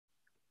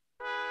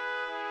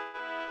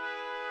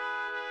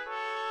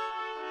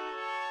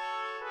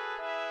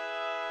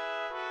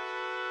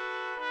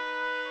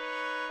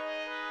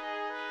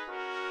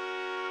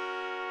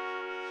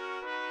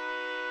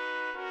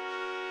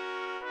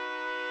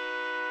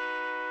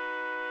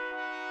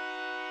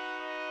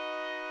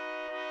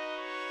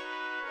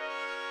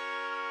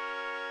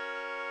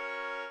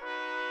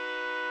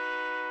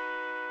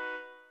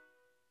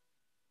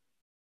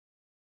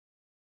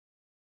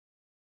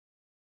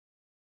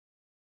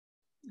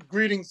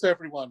Greetings,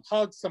 everyone.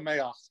 Hag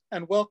Sameach,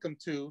 and welcome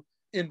to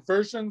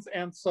Inversions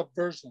and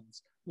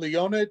Subversions,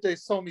 Leone de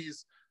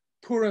Sommi's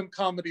Purim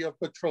comedy of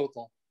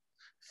Betrothal.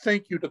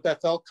 Thank you to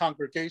Beth El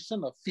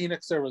Congregation of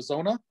Phoenix,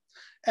 Arizona,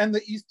 and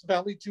the East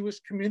Valley Jewish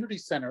Community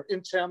Center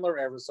in Chandler,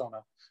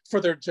 Arizona,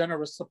 for their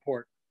generous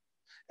support.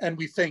 And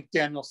we thank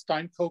Daniel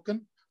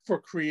Steinkoken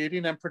for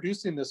creating and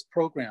producing this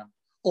program,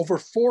 over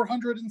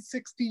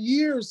 460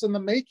 years in the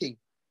making,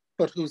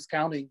 but who's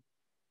counting?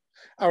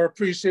 Our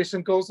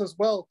appreciation goes as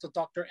well to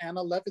Dr.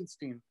 Anna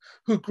Levenstein,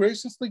 who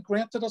graciously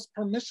granted us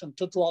permission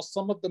to draw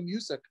some of the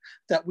music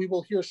that we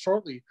will hear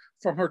shortly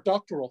from her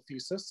doctoral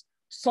thesis,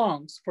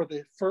 Songs for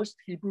the First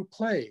Hebrew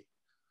Play.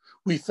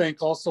 We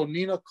thank also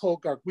Nina Cole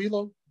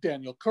Garguilo,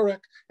 Daniel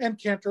Kurek, and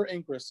Cantor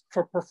Angress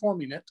for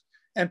performing it,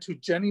 and to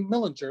Jenny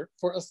Millinger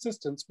for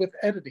assistance with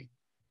editing.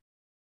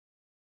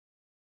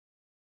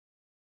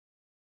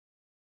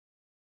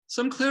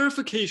 Some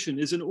clarification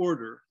is in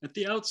order at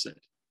the outset.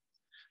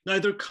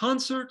 Neither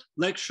concert,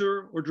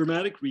 lecture, or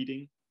dramatic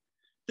reading,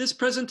 this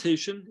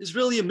presentation is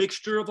really a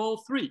mixture of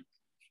all three.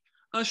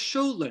 A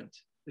show lent,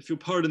 if you'll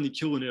pardon the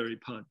culinary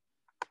pun.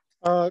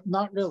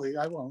 Not really,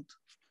 I won't.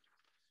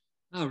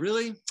 Oh,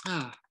 really?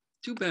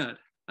 Too bad.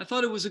 I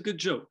thought it was a good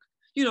joke.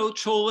 You know,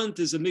 cholent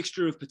is a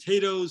mixture of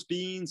potatoes,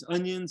 beans,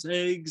 onions,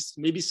 eggs,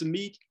 maybe some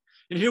meat.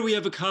 And here we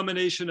have a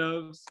combination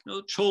of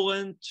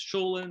cholent.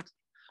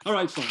 All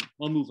right, fine,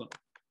 I'll move on.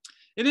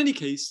 In any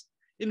case,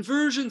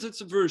 Inversions and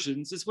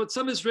Subversions is what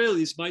some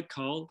Israelis might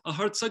call a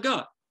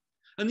hartzaga,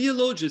 a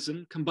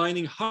neologism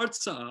combining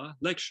hartzaa,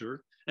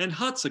 lecture, and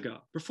hatzaga,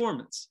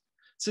 performance,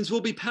 since we'll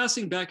be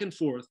passing back and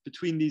forth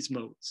between these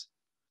modes.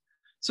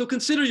 So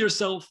consider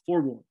yourself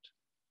forewarned.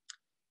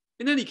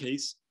 In any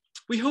case,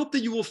 we hope that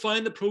you will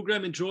find the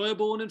program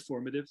enjoyable and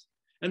informative,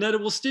 and that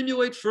it will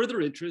stimulate further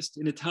interest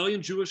in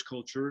Italian Jewish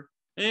culture,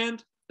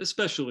 and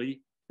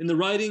especially in the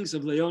writings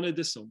of Leone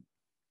de Sommi.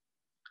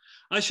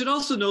 I should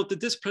also note that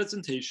this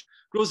presentation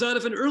grows out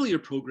of an earlier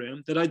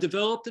program that I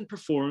developed and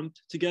performed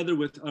together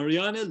with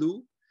Ariane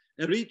Lou,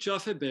 Erit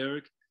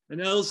Jaffeberg,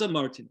 and Elsa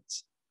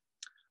Martinez.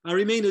 I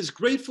remain as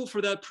grateful for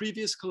that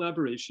previous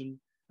collaboration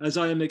as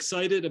I am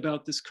excited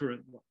about this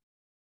current one.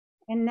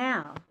 And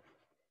now,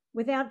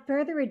 without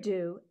further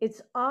ado,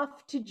 it's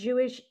off to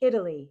Jewish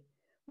Italy,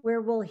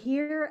 where we'll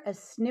hear a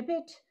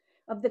snippet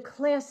of the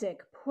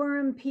classic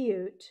Purim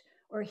Piyut,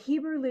 or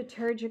Hebrew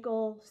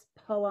liturgical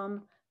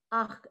poem,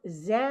 Ach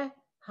Zeh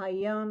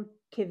Hayom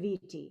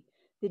Kiviti,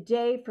 the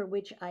day for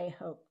which I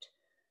hoped,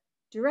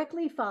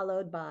 directly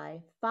followed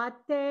by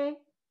Fate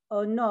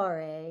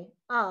Onore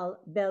al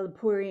Bel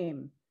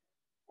Purim,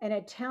 an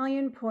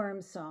Italian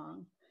Purim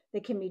song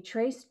that can be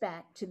traced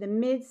back to the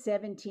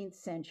mid-17th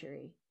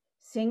century.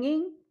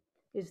 Singing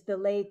is the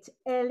late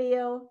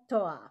Elio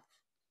Toaf,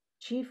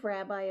 chief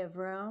rabbi of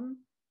Rome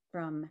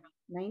from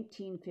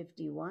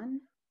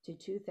 1951 to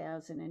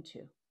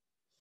 2002.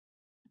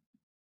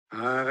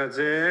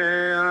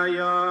 Arze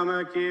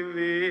ayam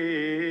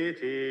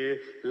kiviti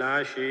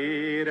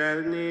lashir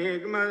el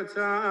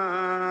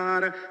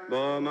nigmatzar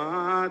bo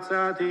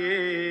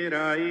matzati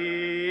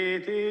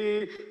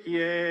raiti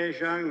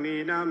yeshang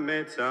mina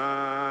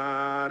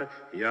metzar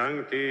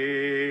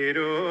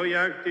yaktiru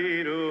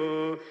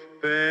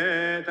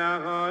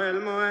petach el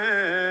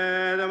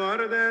moed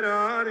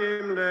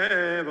morderarim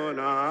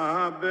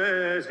levona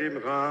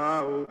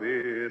besimcha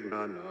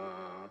ubirnana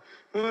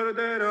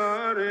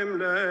Morderarim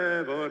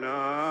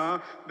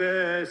levona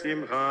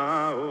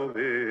besimcha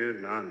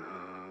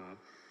ubirnana.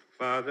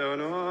 Fate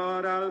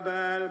onor al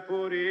bel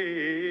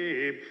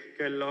Purim,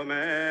 che lo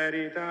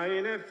merita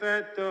in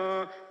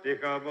effetto,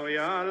 dica voi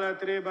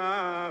altri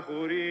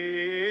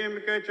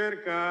bachurim, che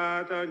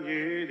cercate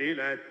ogni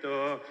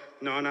diletto,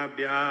 non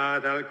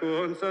abbiate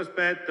alcun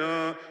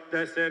sospetto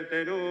d'esser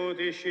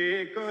tenuti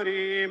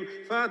sciccorim.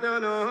 Fate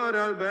onor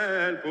al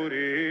bel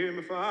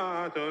Purim,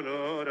 fate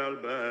onor al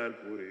bel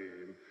Purim.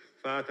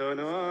 Fate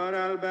onor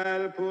al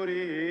bel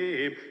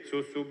Purim,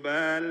 su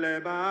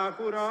belle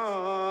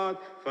bachurot,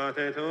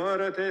 fate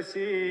torte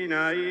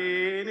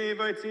sinaini,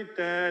 voi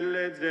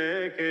zittelle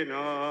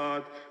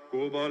zecchenot,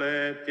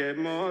 cuboletti e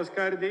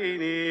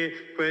moscardini,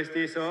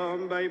 questi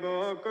son bei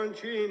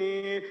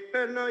bocconcini,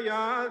 per noi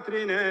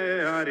altri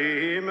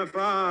nearim,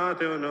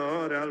 fate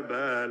onor al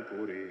bel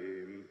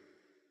Purim.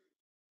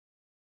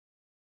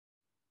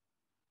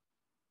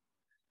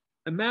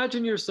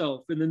 Imagine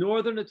yourself in the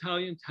northern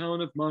Italian town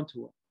of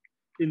Mantua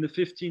in the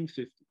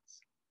 1550s.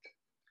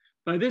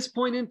 By this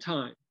point in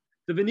time,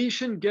 the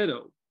Venetian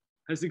ghetto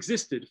has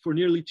existed for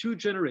nearly 2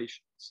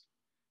 generations,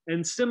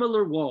 and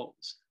similar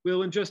walls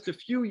will in just a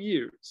few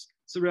years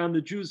surround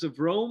the Jews of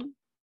Rome,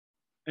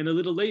 and a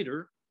little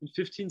later, in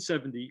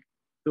 1570,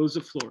 those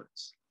of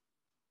Florence.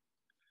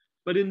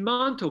 But in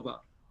Mantova,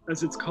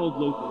 as it's called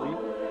locally,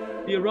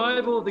 the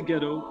arrival of the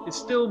ghetto is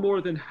still more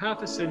than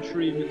half a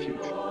century in the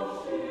future,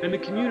 and the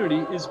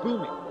community is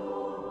booming,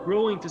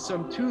 growing to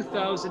some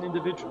 2,000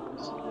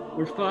 individuals,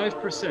 or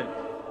 5%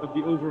 of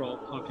the overall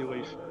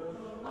population.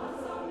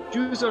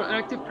 Jews are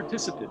active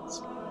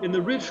participants in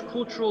the rich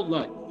cultural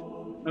life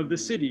of the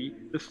city,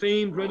 the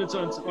famed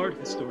Renaissance art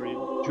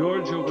historian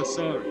Giorgio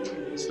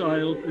Vasari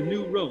styled a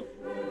new Rome,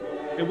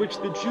 and which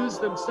the Jews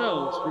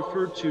themselves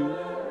referred to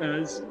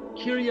as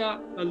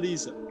Kyria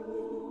Elisa,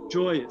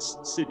 joyous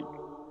city.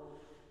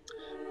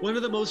 One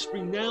of the most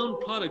renowned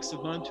products of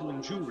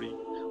Mantuan Jewry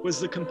was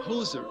the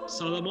composer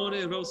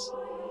Salomone Rossi,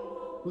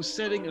 whose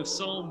setting of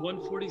Psalm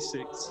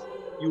 146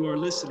 you are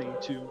listening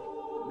to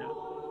now.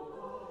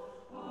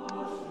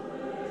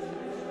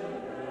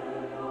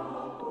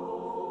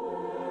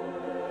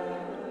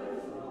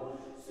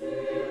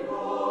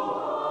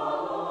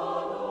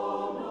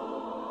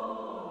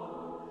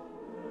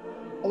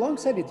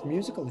 Alongside its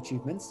musical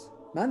achievements,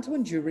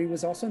 Mantuan Jewry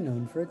was also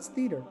known for its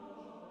theater.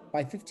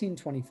 By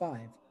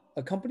 1525,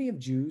 a company of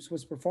Jews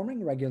was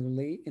performing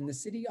regularly in the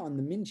city on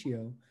the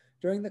Mincio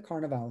during the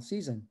Carnival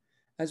season,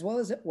 as well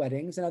as at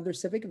weddings and other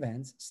civic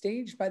events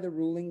staged by the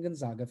ruling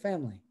Gonzaga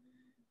family.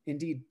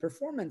 Indeed,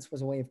 performance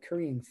was a way of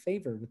currying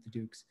favor with the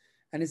dukes,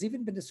 and has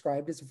even been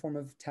described as a form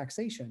of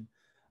taxation,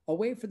 a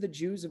way for the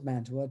Jews of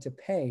Mantua to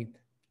pay,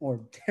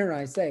 or dare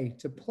I say,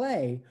 to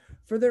play,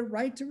 for their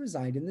right to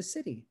reside in the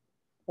city.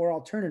 Or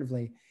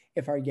alternatively,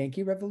 if our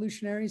Yankee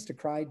revolutionaries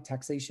decried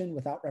taxation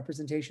without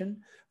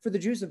representation, for the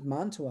Jews of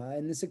Mantua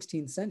in the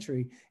 16th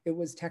century, it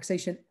was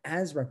taxation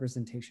as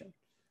representation.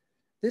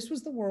 This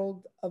was the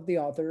world of the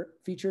author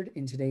featured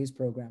in today's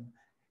program,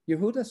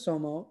 Yehuda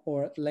Somo,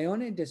 or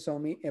Leone de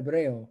Sommi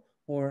Ebreo,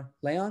 or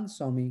Leon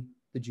Sommi,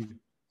 the Jew.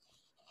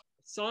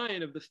 A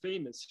sign of the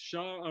famous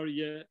Shah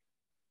Aryeh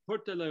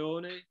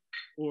Portaleone,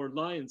 or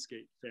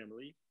Lionsgate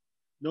family,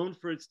 known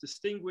for its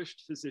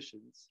distinguished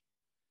physicians,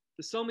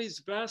 the Sommi's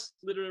vast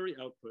literary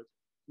output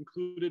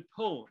included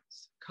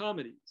poems,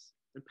 comedies,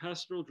 and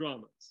pastoral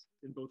dramas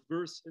in both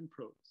verse and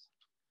prose.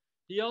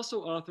 He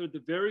also authored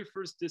the very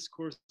first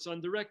discourse on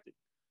directing,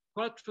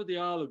 Quattro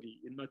dialoghi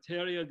in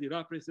materia di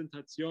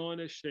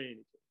rappresentazione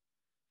scenica,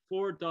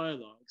 4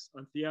 dialogues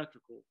on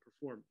theatrical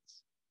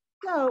performance.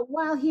 So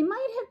while he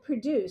might have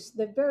produced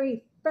the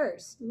very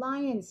first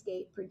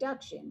Lionsgate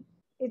production,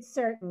 it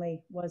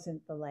certainly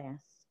wasn't the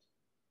last.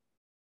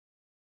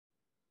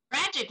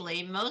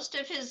 Tragically, most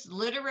of his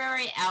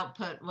literary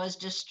output was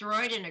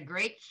destroyed in a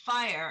great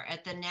fire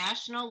at the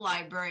National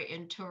Library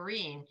in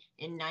Turin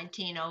in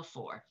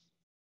 1904.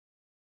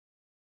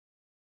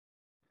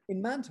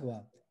 In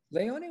Mantua,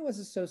 Leone was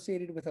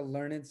associated with a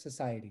learned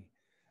society,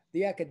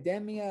 the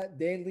Accademia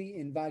degli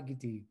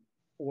Invalidi,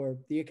 or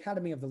the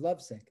Academy of the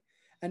Lovesick,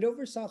 and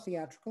oversaw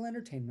theatrical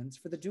entertainments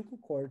for the ducal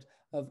court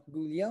of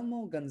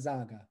Guglielmo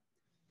Gonzaga.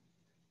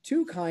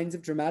 2 kinds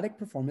of dramatic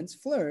performance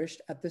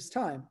flourished at this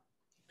time.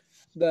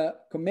 The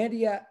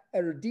commedia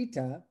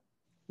erudita,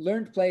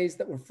 learned plays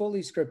that were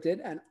fully scripted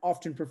and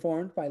often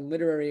performed by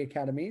literary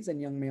academies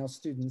and young male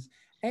students,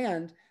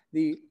 and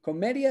the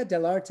commedia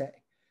dell'arte,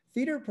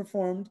 theater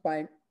performed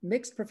by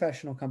mixed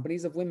professional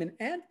companies of women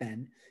and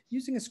men,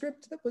 using a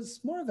script that was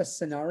more of a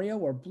scenario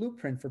or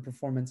blueprint for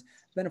performance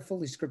than a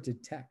fully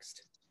scripted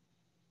text.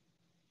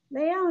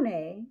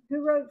 Leone,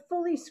 who wrote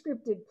fully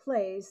scripted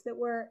plays that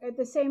were at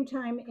the same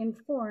time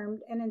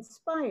informed and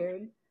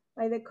inspired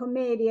by the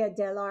commedia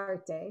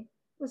dell'arte,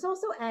 was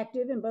also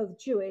active in both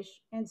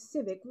Jewish and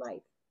civic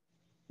life.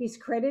 He's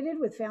credited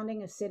with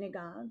founding a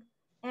synagogue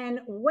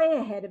and, way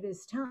ahead of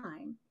his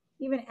time,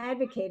 even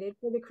advocated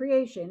for the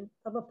creation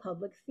of a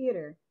public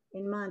theater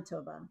in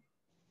Mantova.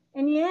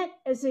 And yet,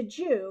 as a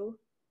Jew,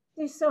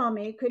 de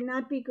Sommi could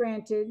not be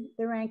granted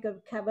the rank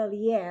of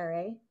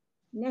cavaliere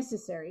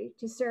necessary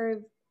to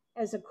serve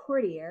as a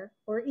courtier,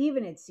 or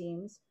even, it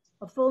seems,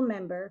 a full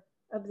member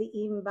of the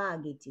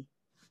Invalidi.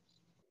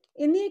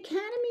 In the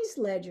Academy's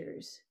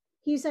ledgers,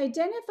 he's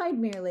identified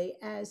merely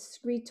as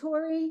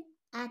scrittore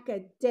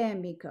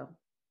accademico,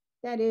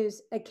 that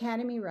is,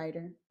 academy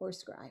writer or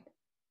scribe.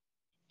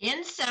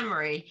 In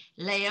summary,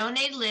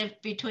 Leone lived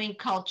between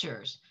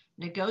cultures,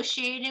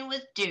 negotiating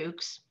with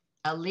dukes,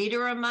 a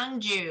leader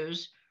among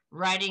Jews,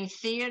 writing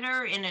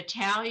theater in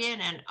Italian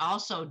and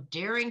also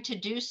daring to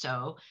do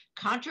so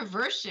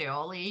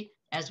controversially,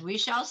 as we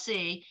shall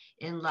see,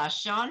 in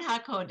Lashon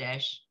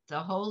HaKodesh, the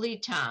Holy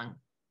Tongue,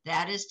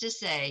 that is to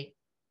say,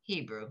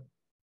 Hebrew.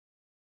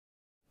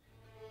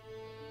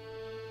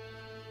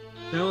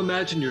 Now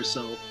imagine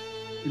yourself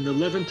in the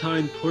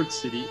Levantine port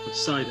city of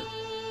Sidon,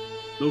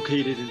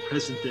 located in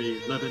present-day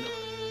Lebanon.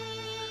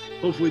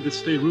 Hopefully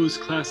this Feiruz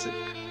classic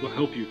will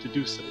help you to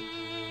do so.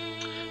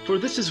 For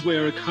this is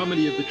where a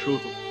comedy of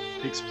betrothal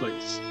takes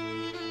place.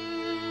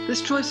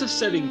 This choice of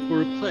setting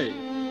for a play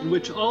in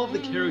which all of the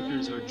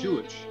characters are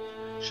Jewish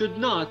should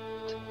not,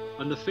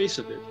 on the face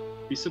of it,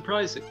 be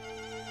surprising.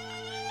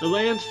 The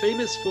land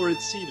famous for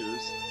its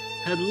cedars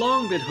had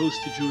long been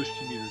host to Jewish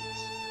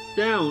communities,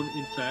 down,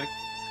 in fact,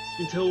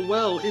 until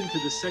well into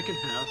the second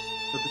half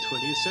of the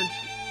 20th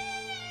century.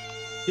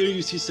 Here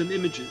you see some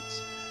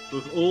images,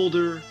 both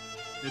older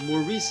and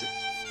more recent,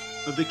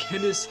 of the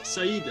Kenis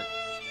Saida,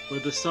 or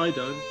the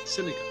Sidon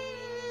Synagogue.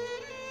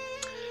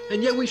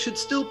 And yet we should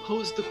still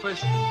pose the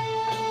question,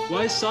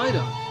 why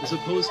Sidon as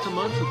opposed to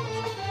Mantova?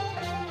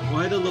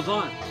 Why the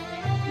Levant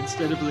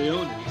instead of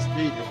Leone's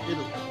native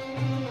Italy?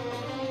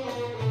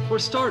 For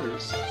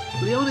starters,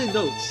 Leone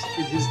notes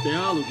in his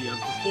dialogue on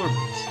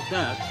performance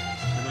that,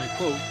 and I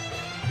quote,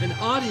 an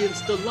audience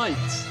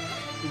delights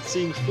in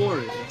seeing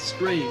foreign and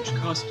strange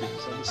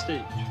costumes on the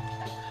stage,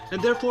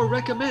 and therefore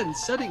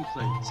recommends setting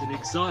plays in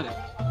exotic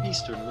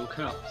Eastern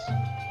locales.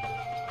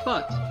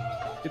 But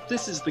if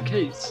this is the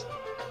case,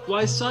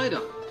 why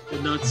Sidon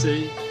and not,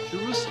 say,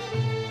 Jerusalem?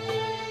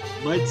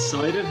 Might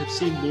Sidon have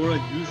seemed more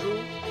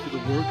unusual to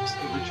the work's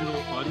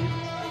original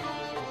audience?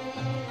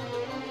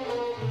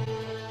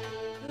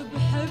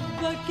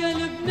 بحبك يا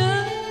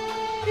لبنان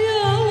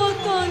يا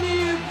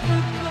وطني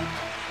بحبك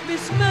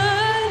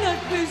بشمالك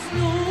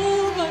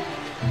بجنوبك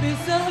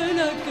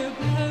بسهلك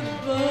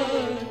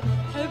بحبك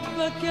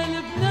بحبك يا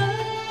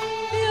لبنان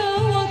يا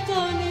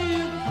وطني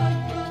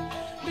بحبك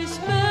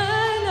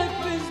بشمالك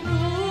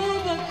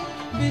بجنوبك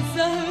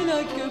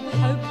بسهلك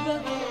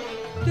بحبك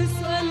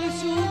تسأل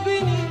شو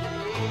بني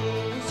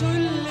وشو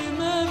اللي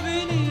ما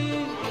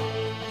بني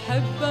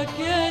بحبك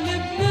يا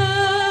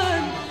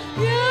لبنان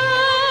يا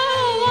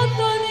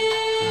وطني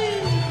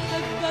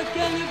بحبك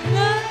يا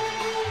لبنان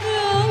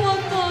يا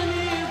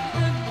وطني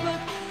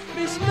بحبك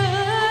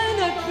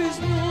بشمالك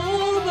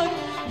بجنوبك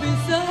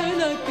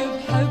بسهلك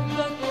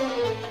بحبك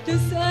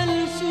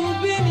تسأل شو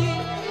بني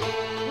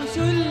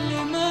وشو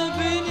اللي ما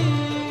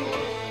بني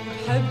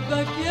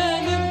بحبك يا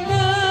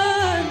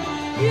لبنان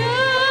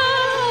يا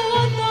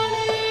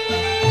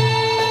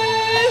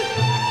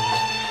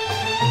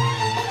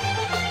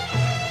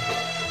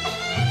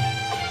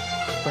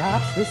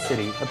Perhaps this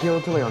city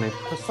appealed to Leone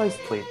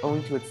precisely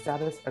owing to its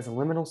status as a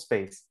liminal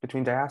space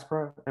between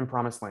diaspora and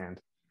promised land,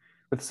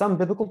 with some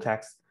biblical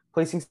texts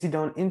placing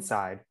Sidon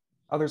inside,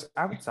 others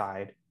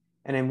outside,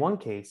 and in one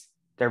case,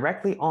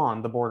 directly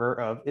on the border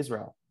of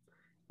Israel.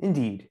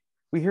 Indeed,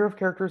 we hear of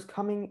characters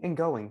coming and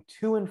going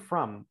to and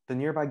from the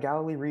nearby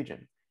Galilee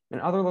region and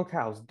other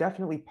locales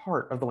definitely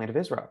part of the land of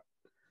Israel.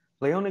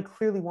 Leone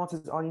clearly wants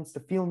his audience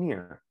to feel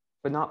near,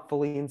 but not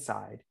fully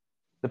inside,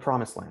 the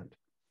promised land.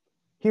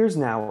 Here's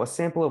now a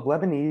sample of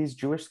Lebanese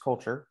Jewish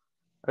culture,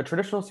 a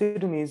traditional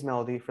Sudanese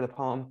melody for the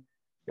poem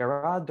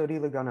Yarad Dodi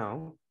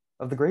Legano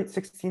of the great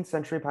 16th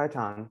century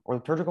Payatan or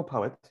liturgical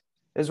poet,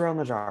 Israel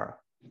Najara.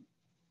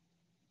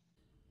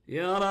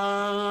 Yarad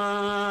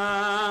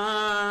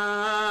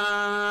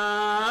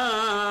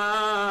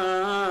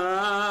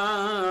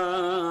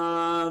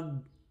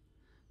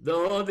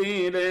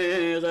Dodi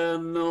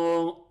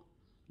Legano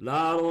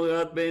La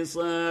Ruyat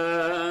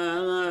Besamo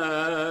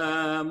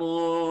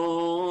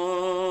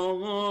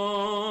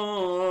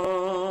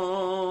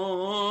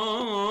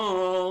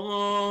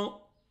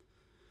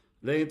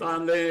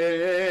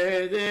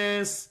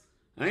ليس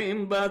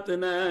عين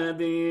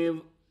بتناديب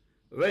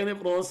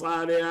ونفرص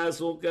عليها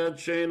سكة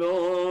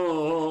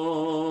شلوم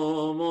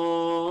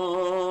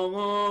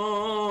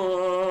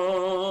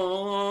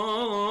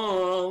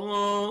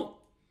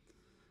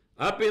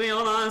أبني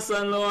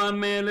راسا لو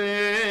أمليخ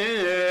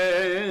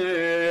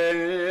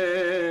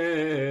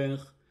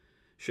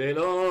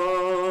شلوم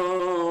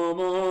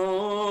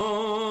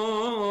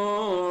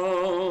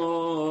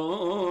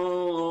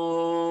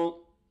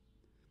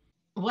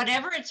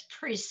Whatever its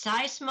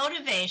precise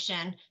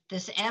motivation,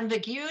 this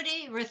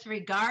ambiguity with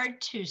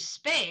regard to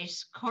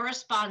space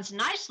corresponds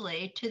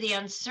nicely to the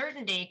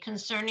uncertainty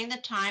concerning the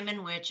time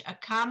in which a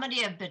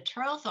comedy of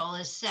betrothal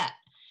is set.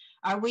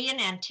 Are we in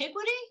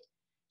antiquity?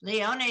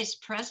 Leone's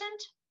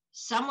present?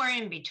 Somewhere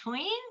in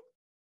between?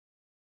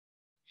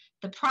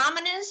 The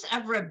prominence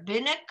of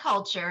rabbinic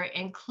culture,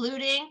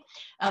 including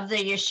of the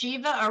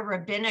yeshiva or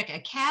rabbinic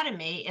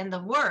academy in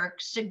the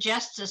work,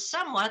 suggests a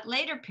somewhat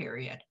later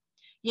period.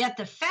 Yet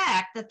the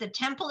fact that the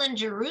temple in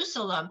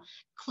Jerusalem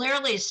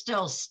clearly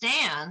still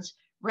stands,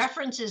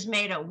 reference is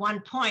made at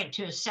one point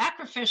to a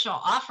sacrificial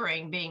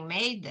offering being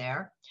made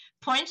there,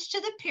 points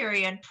to the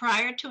period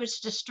prior to its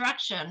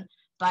destruction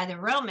by the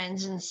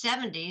Romans in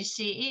 70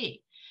 CE.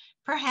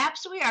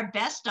 Perhaps we are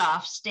best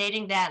off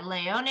stating that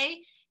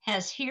Leone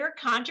has here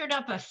conjured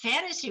up a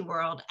fantasy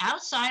world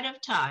outside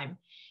of time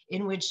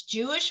in which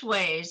Jewish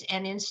ways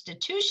and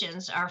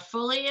institutions are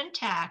fully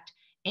intact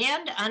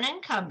and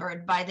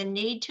unencumbered by the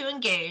need to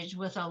engage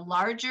with a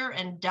larger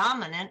and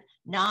dominant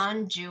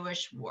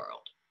non-Jewish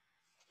world.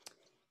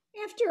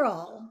 After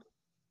all,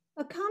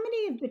 a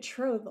comedy of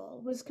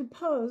betrothal was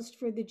composed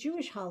for the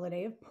Jewish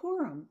holiday of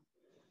Purim,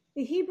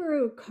 the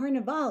Hebrew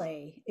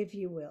Carnivale, if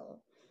you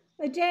will,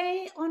 a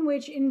day on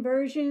which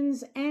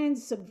inversions and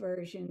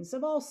subversions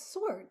of all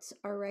sorts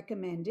are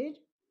recommended,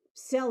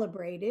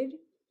 celebrated,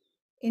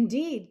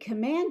 indeed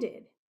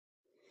commanded.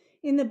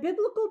 In the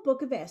biblical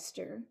book of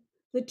Esther,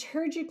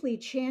 liturgically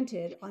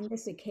chanted on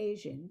this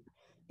occasion,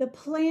 the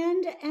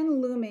planned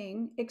and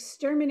looming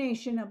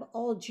extermination of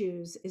all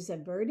Jews is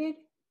averted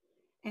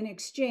and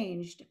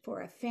exchanged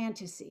for a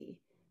fantasy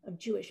of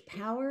Jewish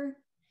power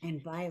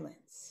and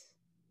violence.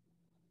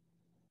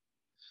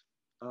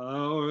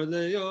 Our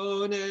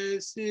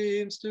Leone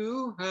seems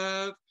to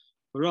have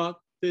brought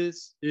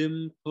this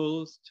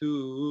impulse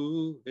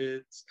to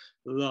its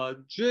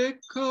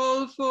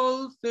logical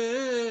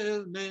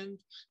fulfillment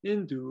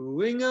in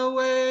doing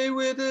away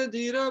with the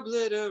deed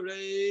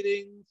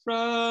obliterating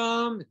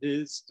from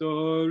his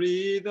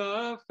story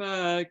the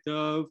fact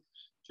of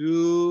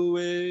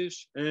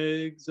Jewish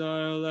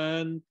exile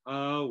and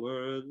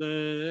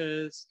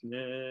powerlessness.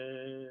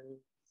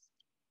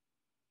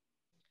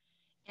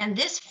 And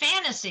this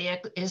fantasy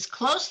is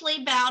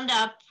closely bound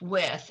up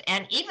with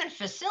and even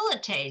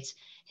facilitates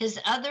his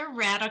other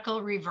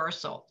radical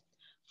reversal.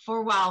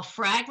 For while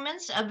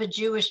fragments of a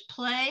Jewish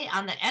play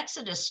on the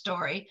Exodus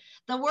story,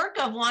 the work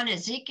of one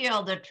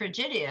Ezekiel the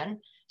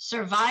tragedian,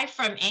 survive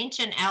from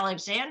ancient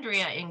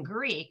Alexandria in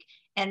Greek,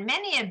 and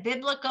many a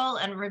biblical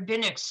and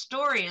rabbinic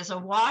story is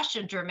awash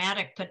in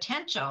dramatic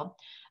potential,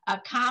 a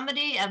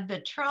comedy of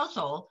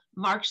betrothal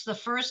marks the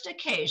first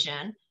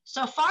occasion,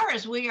 so far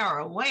as we are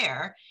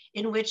aware,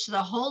 in which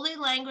the holy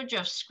language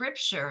of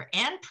scripture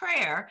and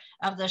prayer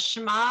of the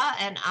Shema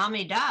and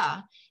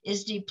Amidah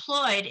is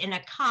deployed in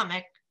a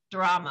comic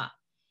drama.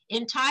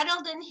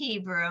 Entitled in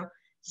Hebrew,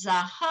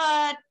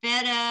 Zahut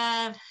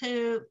Berev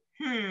Hu.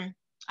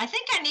 I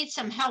think I need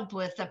some help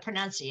with the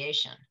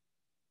pronunciation.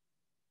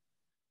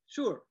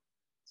 Sure,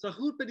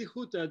 Zahut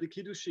Bedichuta de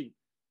Kiddushin.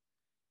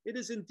 It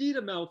is indeed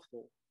a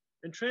mouthful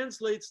and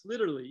translates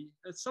literally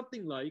as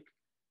something like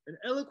an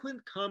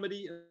eloquent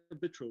comedy of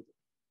betrothal.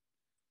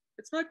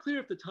 It's not clear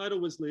if the title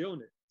was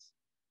Leone's,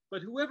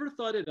 but whoever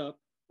thought it up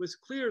was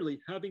clearly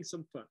having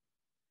some fun.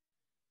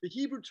 The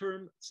Hebrew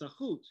term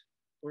Zahut,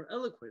 or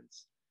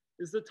eloquence,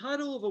 is the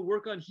title of a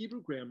work on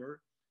Hebrew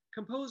grammar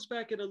composed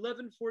back in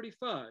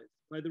 1145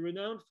 by the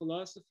renowned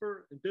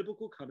philosopher and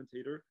biblical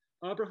commentator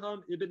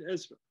Abraham ibn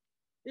Ezra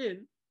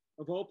in,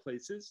 of all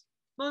places,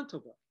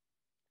 Mantova.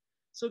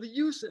 So the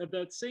use of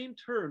that same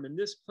term in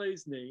this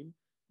play's name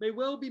may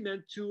well be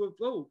meant to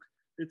evoke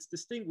its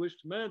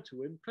distinguished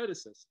Mantuan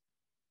predecessor.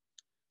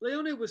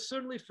 Leone was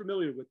certainly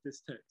familiar with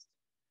this text.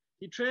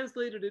 He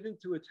translated it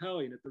into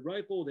Italian at the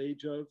ripe old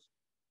age of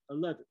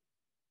 11.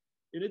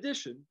 In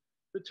addition,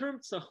 the term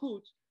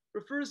tzahut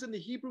refers in the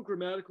Hebrew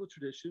grammatical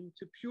tradition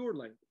to pure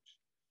language,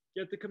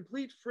 yet the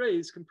complete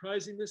phrase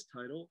comprising this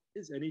title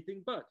is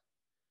anything but.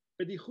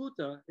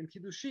 Bedichuta and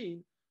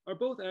Kiddushin are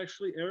both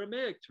actually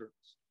Aramaic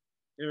terms,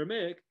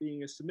 Aramaic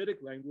being a Semitic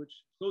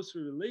language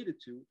closely related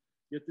to,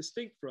 yet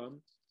distinct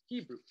from,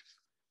 Hebrew,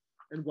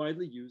 and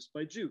widely used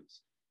by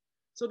Jews.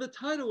 So the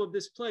title of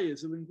this play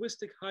is a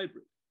linguistic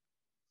hybrid,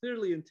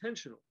 clearly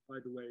intentional, by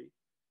the way,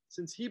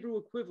 since Hebrew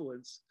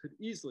equivalents could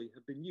easily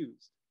have been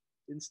used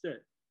instead.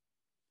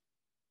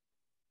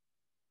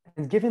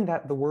 And given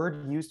that the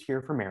word used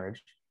here for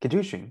marriage,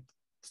 Kiddushin,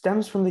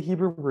 stems from the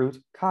Hebrew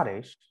root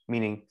kadesh,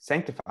 meaning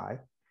sanctify,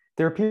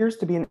 there appears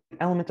to be an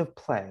element of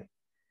play.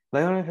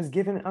 Leone has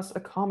given us a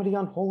comedy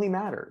on holy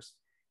matters.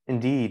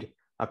 Indeed,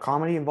 a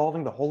comedy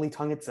involving the holy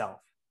tongue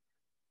itself.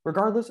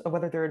 Regardless of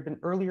whether there had been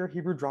earlier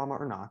Hebrew drama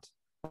or not,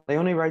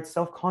 Leone writes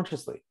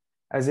self-consciously,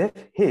 as if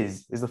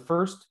his is the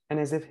first and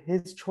as if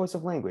his choice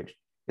of language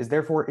is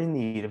therefore in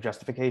need of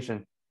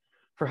justification.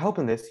 For help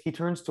in this, he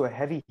turns to a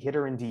heavy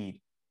hitter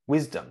indeed,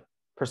 wisdom,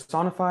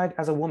 personified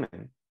as a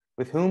woman,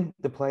 with whom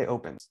the play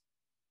opens.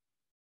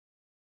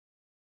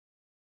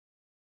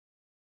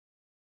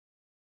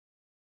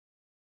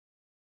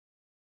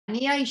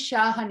 אני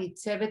האישה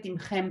הניצבת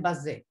עמכם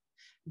בזה,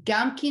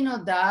 גם כי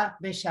נודע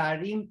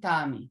בשערים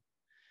טעמי,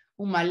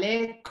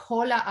 ומלא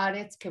כל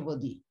הארץ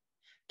כבודי,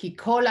 כי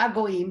כל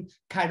הגויים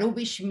קראו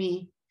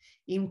בשמי,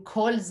 עם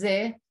כל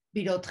זה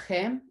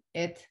בראותכם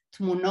את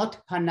תמונות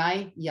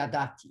פניי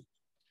ידעתי.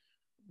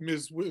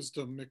 Ms.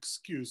 Wisdom,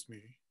 excuse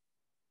me.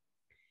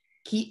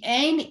 כי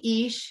אין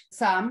איש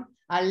שם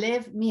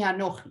הלב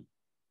מאנוכי.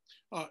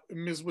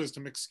 Ms.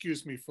 Wisdom,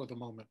 excuse me for the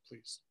moment,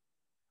 please.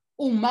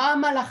 ומה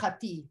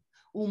מלאכתי,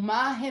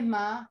 ומה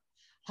המה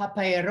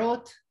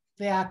הפיירות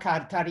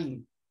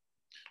והקרקרים.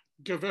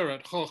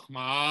 Geveret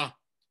Chochma.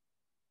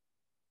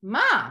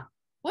 Ma,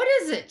 what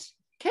is it?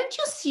 Can't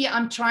you see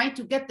I'm trying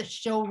to get the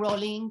show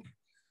rolling?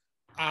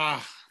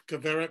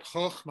 Geveret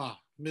Chochma,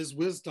 Ms.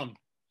 Wisdom.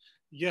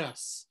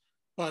 Yes,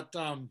 but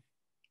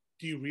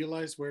do you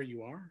realize where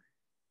you are?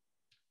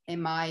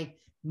 Am I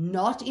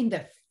not in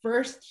the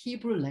first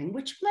Hebrew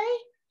language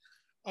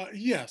play?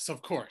 Yes,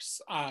 of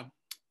course.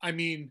 I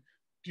mean,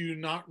 do you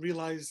not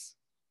realize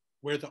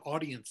where the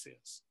audience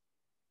is?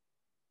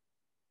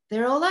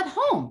 They're all at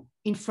home,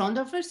 in front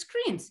of their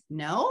screens,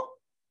 no?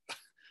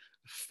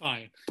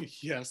 Fine.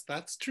 Yes,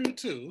 that's true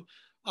too.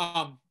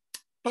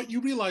 But you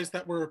realize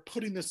that we're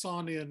putting this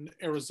on in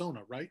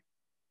Arizona, right?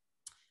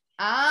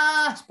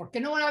 ¿Por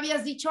qué no me lo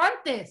habías dicho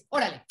antes?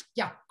 Órale,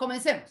 ya,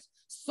 comencemos.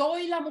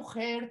 Soy la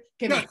mujer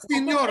que...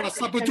 Señora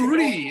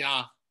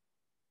Sabiduría.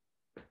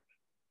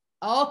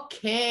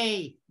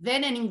 Okay,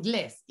 then in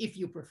English, if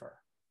you prefer.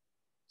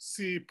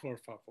 Sí, por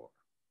favor.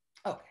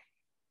 Okay.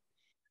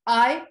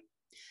 I,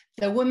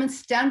 the woman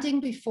standing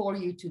before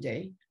you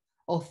today,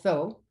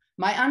 although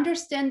my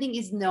understanding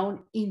is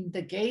known in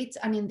the gates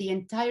and in the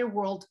entire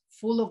world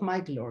full of my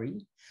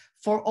glory,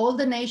 for all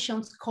the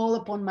nations call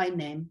upon my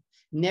name,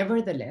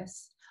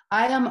 nevertheless,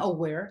 I am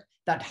aware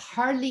that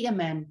hardly a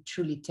man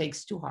truly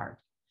takes to heart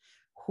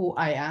who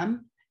I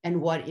am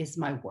and what is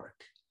my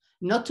work.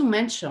 Not to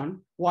mention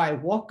why I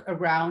walk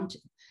around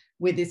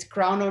with this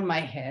crown on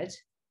my head.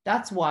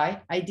 That's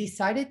why I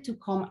decided to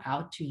come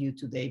out to you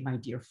today, my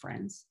dear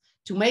friends,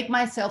 to make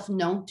myself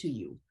known to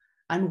you.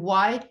 And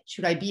why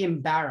should I be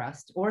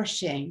embarrassed or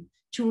ashamed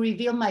to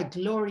reveal my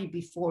glory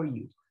before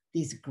you,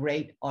 this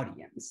great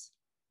audience?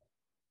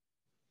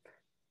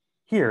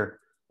 Here,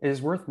 it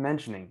is worth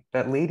mentioning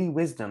that Lady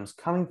Wisdom's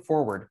coming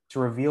forward to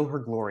reveal her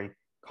glory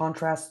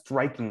contrasts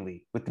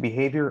strikingly with the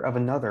behavior of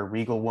another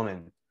regal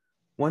woman,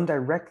 one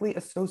directly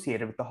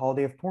associated with the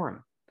holiday of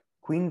Purim,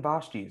 Queen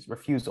Vashti's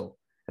refusal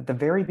at the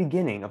very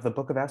beginning of the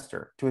Book of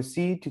Esther to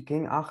accede to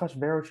King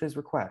Ahasuerus's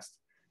request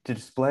to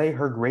display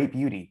her great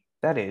beauty,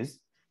 that is,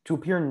 to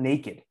appear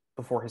naked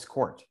before his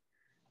court,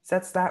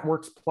 sets that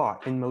work's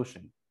plot in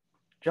motion,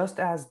 just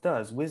as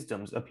does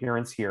Wisdom's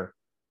appearance here.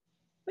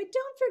 But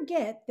don't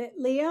forget that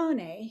Leone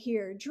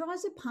here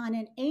draws upon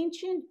an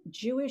ancient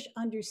Jewish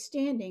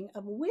understanding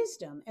of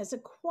wisdom as a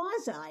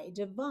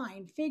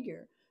quasi-divine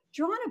figure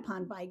drawn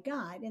upon by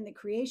God in the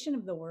creation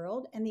of the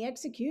world and the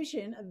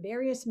execution of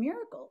various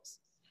miracles.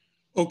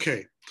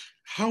 Okay,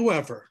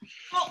 however...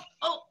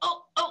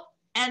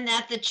 And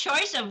that the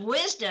choice of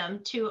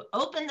wisdom to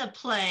open the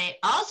play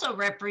also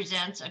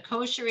represents a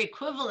kosher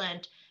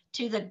equivalent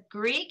to the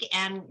Greek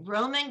and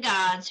Roman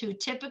gods who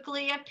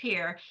typically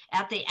appear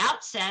at the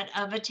outset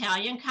of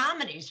Italian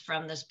comedies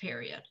from this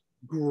period.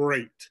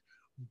 Great,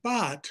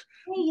 but...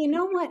 Hey, you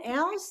know what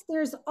else?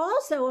 There's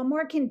also a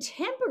more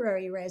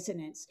contemporary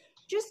resonance.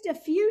 Just a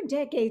few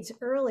decades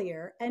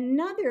earlier,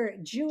 another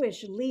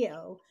Jewish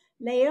Leo,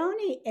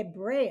 Leone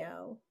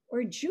Ebreo,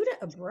 or Judah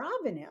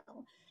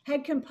Abravanel,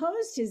 had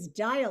composed his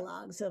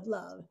dialogues of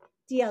love,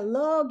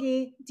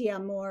 Dialogi di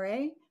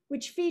Amore,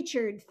 which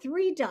featured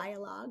 3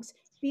 dialogues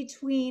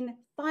between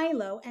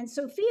Philo and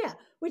Sophia,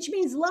 which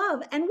means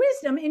love and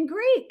wisdom in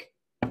Greek.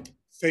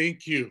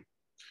 Thank you.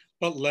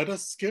 But let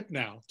us skip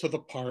now to the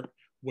part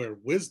where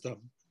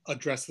wisdom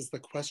addresses the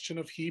question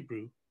of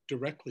Hebrew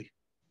directly.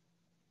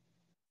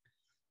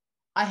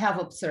 I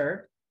have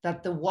observed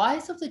that the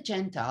wise of the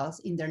Gentiles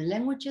in their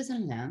languages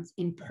and lands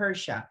in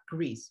Persia,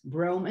 Greece,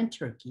 Rome, and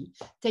Turkey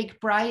take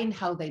pride in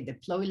how they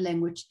deploy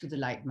language to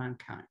delight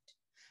mankind.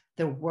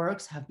 Their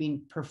works have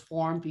been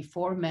performed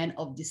before men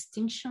of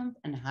distinction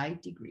and high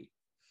degree.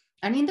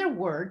 And in their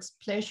words,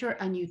 pleasure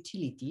and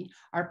utility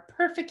are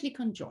perfectly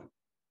conjoined.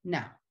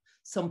 Now,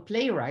 some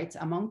playwrights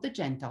among the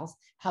Gentiles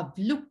have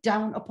looked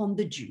down upon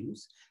the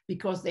Jews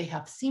because they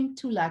have seemed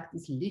to lack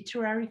this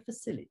literary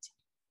facility.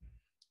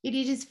 It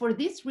is for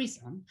this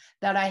reason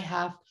that I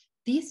have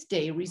this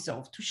day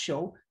resolved to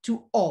show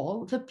to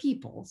all the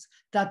peoples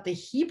that the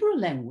Hebrew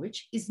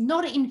language is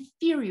not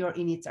inferior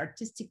in its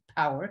artistic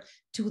power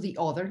to the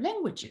other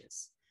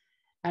languages.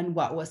 And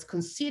what was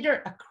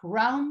considered a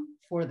crown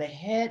for the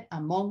head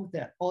among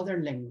the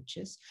other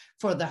languages,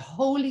 for the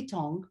holy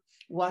tongue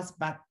was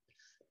but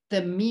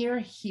the mere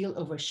heel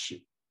of a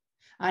shoe.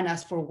 And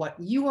as for what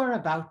you are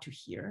about to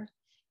hear,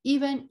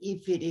 even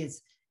if it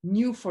is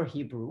new for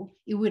Hebrew,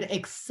 it would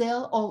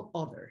excel all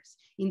others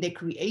in the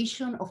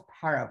creation of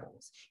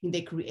parables, in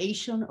the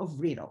creation of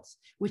riddles,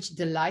 which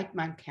delight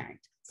mankind.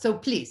 So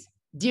please,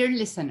 dear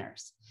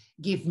listeners,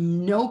 give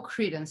no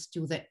credence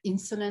to the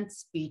insolent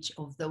speech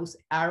of those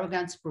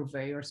arrogant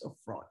purveyors of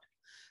fraud,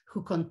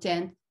 who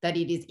contend that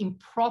it is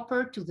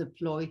improper to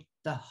deploy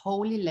the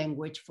holy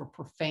language for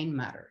profane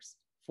matters.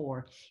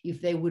 For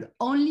if they would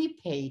only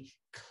pay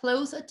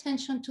close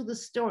attention to the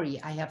story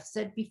I have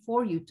set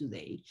before you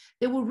today,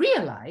 they will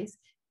realize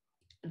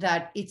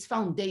that its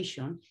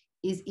foundation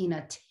is in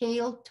a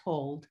tale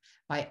told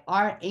by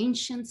our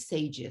ancient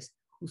sages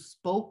who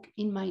spoke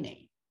in my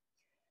name.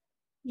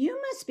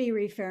 You must be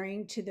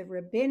referring to the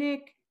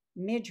rabbinic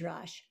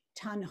midrash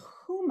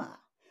Tanhuma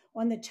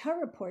on the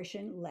Torah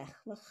portion Lech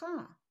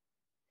Lecha.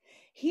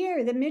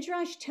 Here, the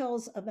midrash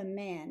tells of a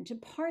man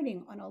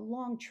departing on a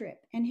long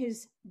trip and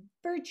his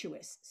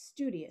virtuous,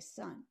 studious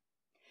son.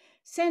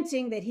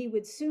 Sensing that he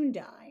would soon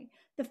die,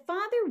 the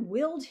father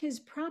willed his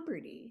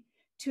property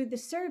to the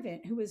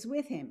servant who was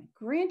with him,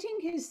 granting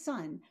his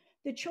son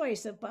the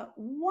choice of but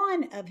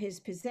one of his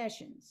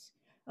possessions.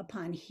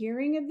 Upon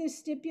hearing of this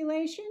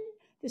stipulation,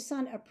 the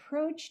son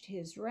approached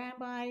his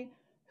rabbi,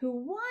 who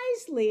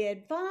wisely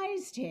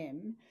advised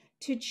him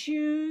to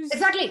choose...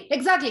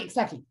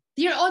 Exactly.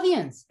 Dear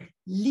audience,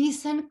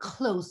 listen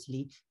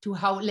closely to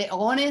how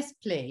Leone's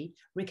play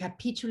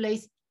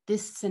recapitulates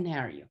this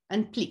scenario.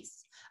 And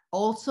please,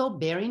 also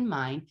bear in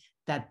mind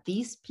that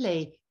this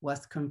play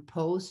was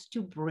composed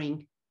to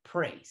bring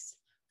praise,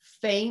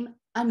 fame,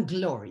 and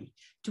glory,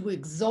 to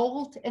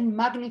exalt and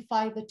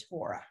magnify the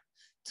Torah,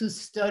 to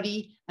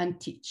study and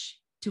teach,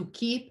 to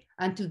keep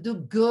and to do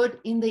good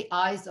in the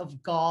eyes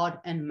of God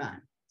and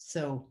man.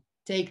 So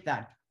take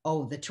that,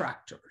 oh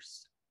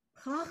detractors.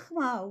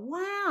 Chachma,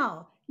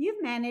 wow,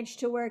 you've managed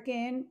to work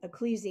in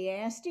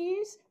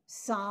Ecclesiastes,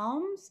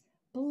 Psalms,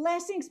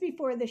 blessings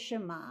before the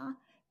Shema,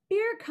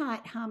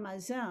 Birkat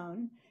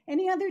Hamazon.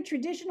 Any other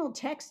traditional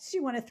texts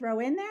you want to throw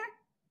in there?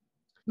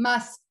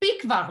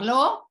 מספיק כבר,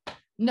 לא?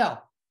 No,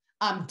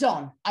 I'm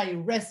done. I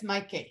rest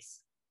my case.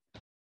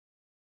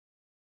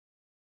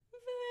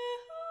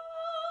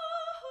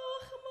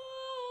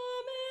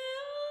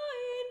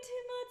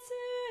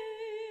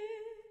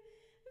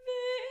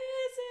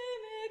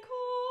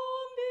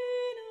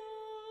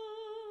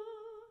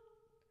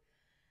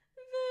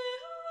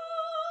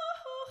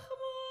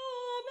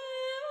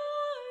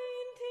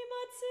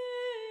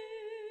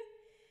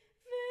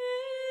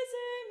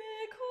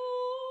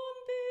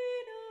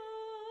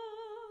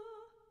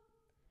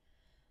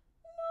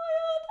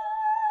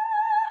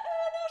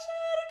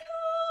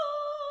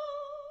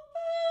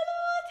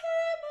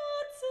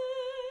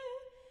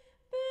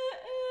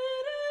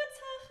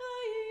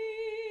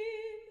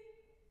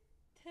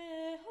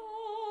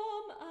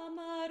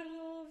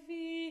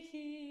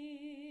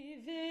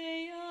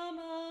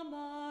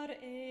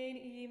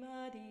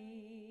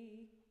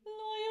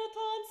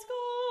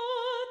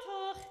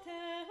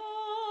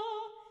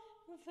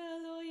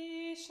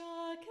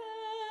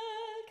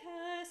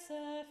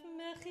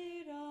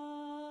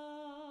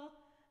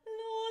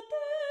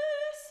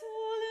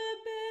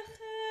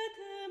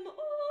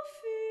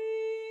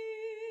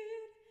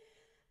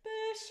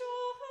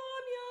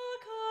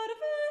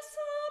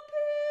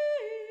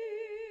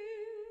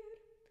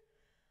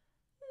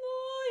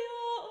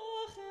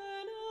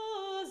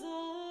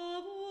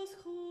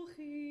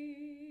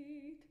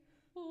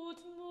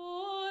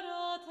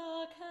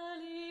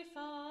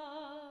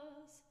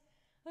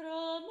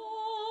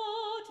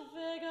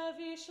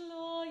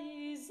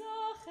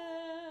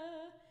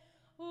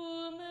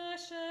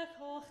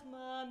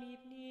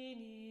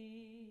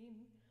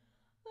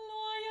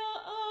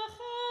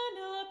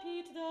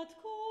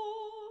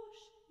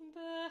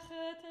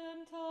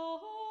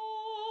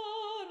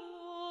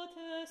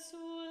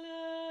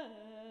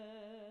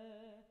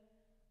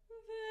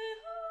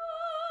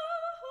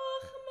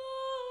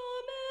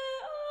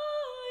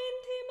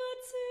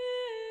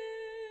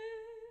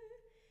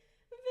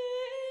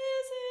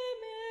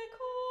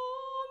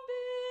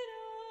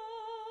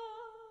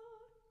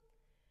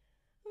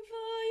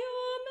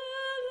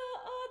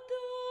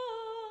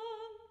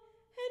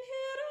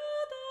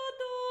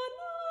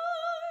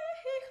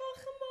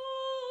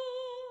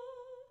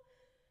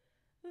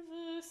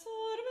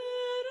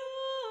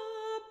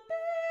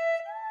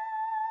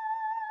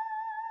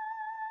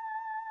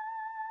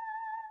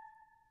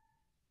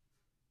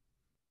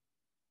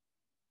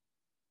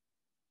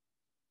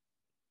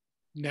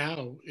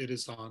 Now it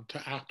is on to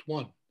Act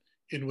 1,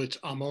 in which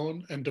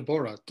Ammon and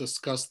Deborah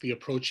discuss the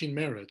approaching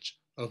marriage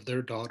of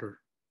their daughter.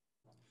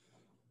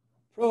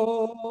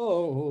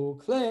 Proclaim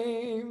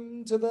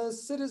to the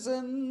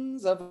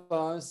citizens of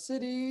our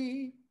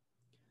city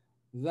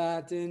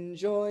that in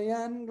joy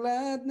and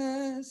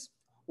gladness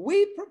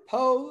we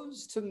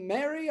propose to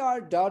marry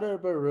our daughter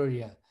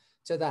Beruria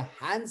to the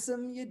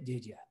handsome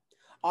Yedidia.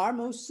 Our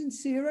most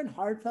sincere and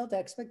heartfelt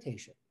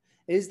expectation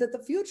is that the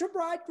future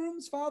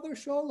bridegroom's father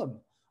Sholem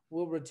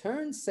will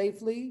return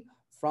safely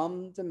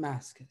from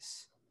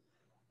Damascus,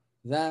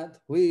 that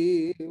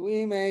we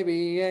may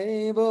be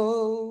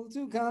able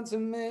to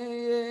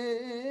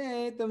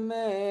consummate the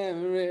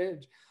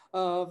marriage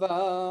of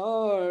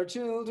our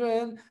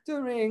children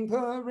during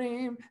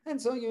Purim,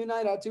 and so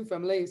unite our two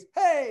families.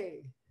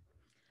 Hey!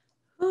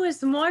 Who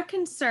is more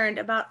concerned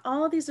about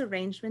all these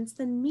arrangements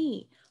than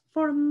me?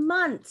 For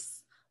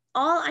months,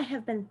 all I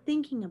have been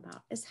thinking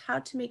about is how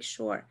to make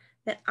sure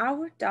that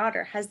our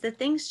daughter has the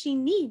things she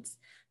needs: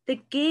 the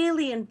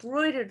gaily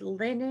embroidered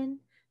linen,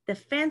 the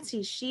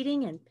fancy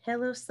sheeting and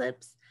pillow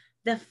slips,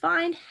 the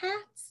fine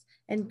hats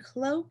and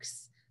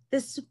cloaks, the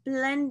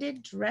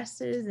splendid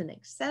dresses and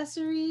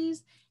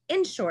accessories.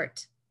 In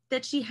short,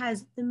 that she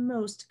has the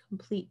most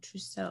complete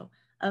trousseau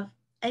of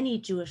any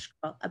Jewish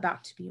girl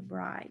about to be a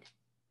bride.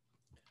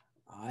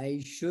 I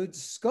should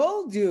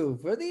scold you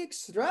for the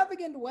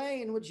extravagant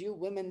way in which you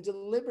women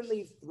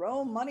deliberately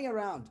throw money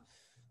around.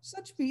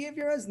 Such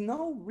behavior has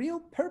no real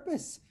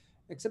purpose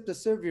except to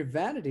serve your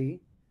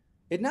vanity.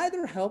 It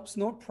neither helps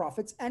nor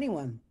profits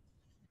anyone.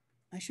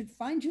 I should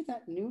find you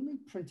that newly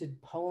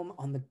printed poem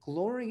on the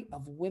glory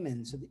of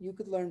women so that you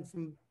could learn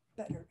from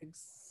better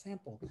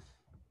example.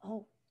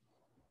 Oh,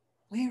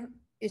 where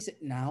is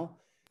it now?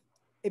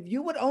 If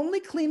you would only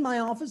clean my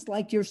office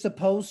like you're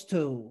supposed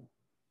to.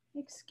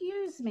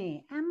 Excuse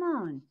me,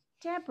 Ammon,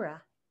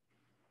 Deborah,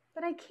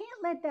 but I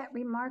can't let that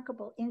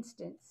remarkable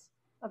instance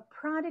of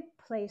product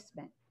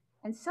placement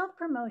and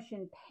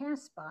self-promotion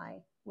pass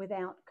by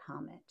without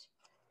comment.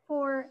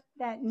 For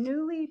that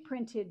newly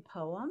printed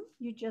poem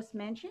you just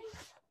mentioned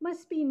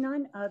must be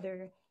none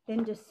other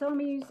than De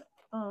Sommi's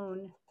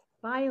own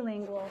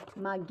bilingual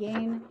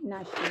Magen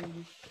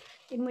Nashim,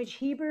 in which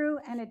Hebrew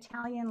and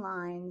Italian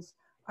lines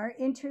are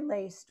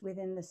interlaced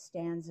within the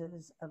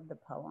stanzas of the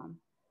poem.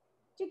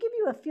 To give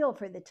you a feel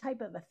for the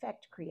type of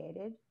effect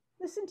created,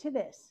 listen to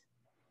this.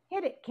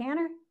 Hit it,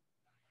 Cantor.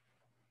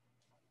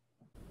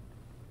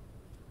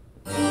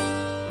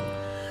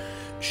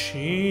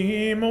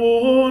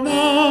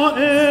 Shimona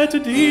et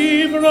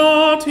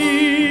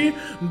divrati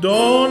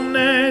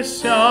donne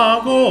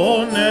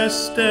siago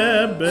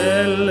neste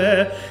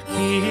belle,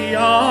 chi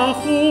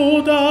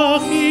acuda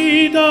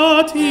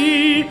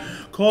fidati,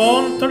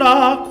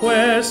 contra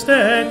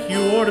queste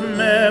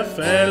chiurme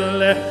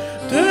felle,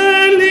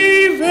 te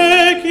li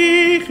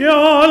veci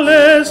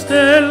chiale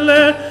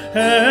stelle,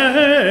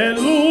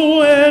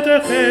 elu et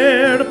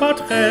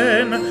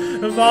herpatchen,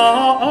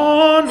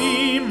 va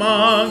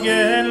anima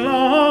gen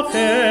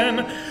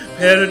lachen,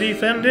 per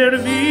difender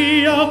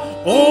via,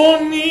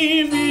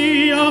 ogni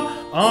via,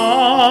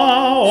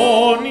 a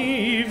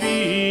ogni via.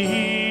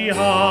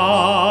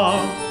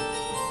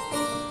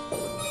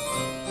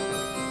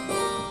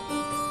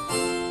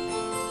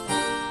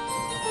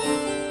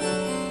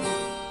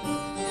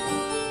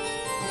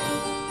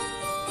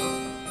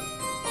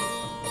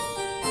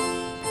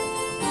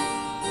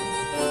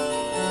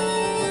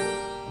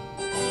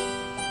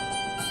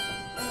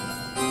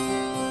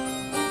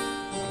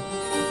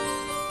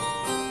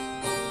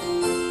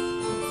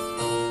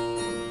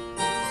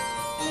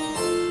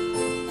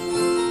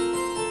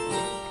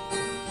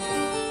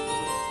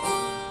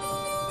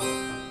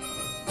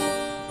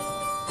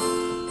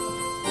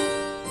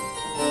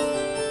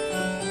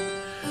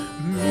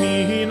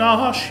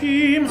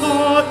 נשים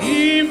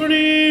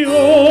העבריות,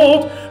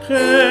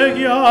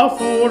 חגיה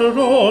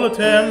פורול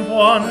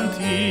טמפו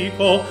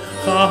אנטיקו,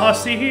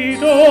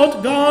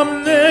 חסידות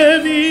גם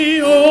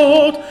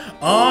נביאות,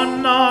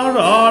 אנר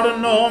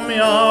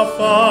ארנומיה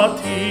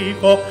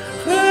פתיקו,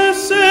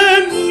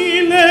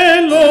 חסני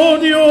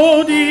ללוד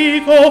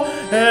יודיקו,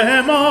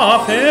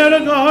 אמחר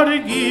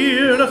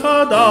גרגיר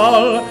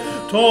חדל,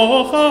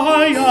 תוך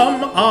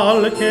הים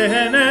על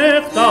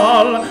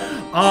כנחדל,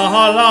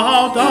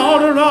 ala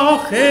dar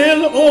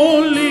Rachel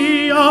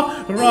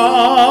Olia,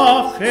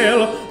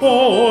 Rachel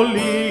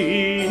Olia.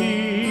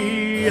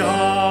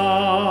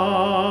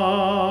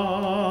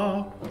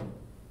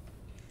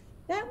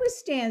 That was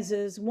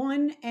stanzas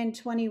 1 and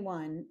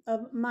 21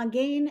 of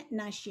Magen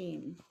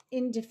Nashim,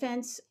 In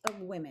Defense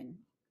of Women.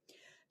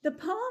 The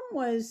poem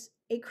was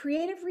a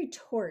creative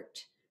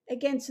retort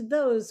against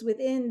those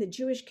within the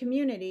Jewish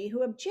community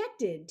who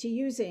objected to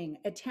using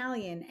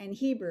Italian and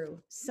Hebrew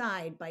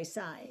side by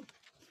side.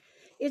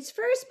 Its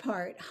first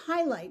part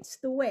highlights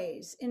the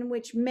ways in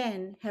which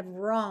men have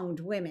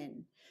wronged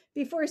women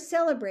before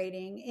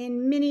celebrating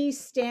in mini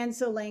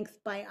stanza-length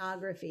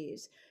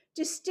biographies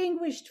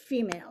distinguished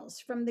females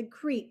from the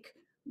Greek,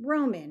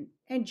 Roman,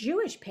 and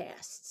Jewish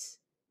pasts,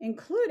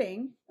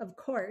 including, of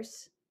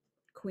course,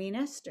 Queen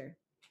Esther.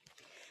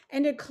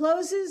 And it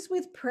closes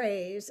with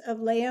praise of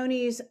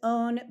Leone's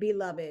own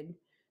beloved,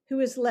 who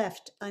is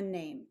left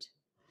unnamed.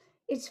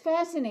 It's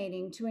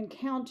fascinating to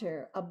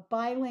encounter a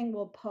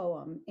bilingual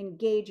poem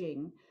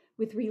engaging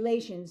with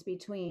relations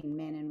between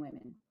men and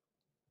women.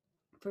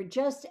 For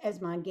just as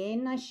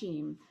Magen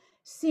Nashim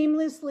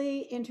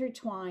seamlessly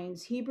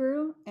intertwines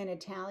Hebrew and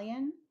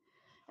Italian,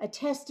 a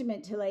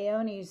testament to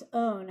Leone's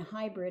own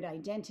hybrid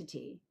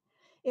identity,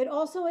 it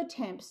also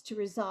attempts to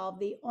resolve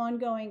the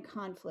ongoing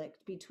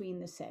conflict between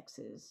the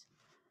sexes.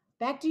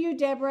 Back to you,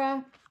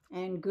 Deborah,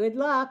 and good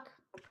luck.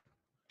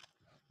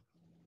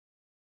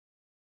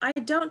 I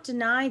don't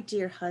deny,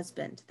 dear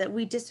husband, that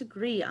we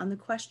disagree on the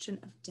question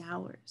of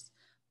dowers.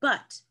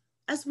 But,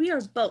 as we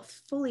are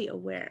both fully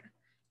aware,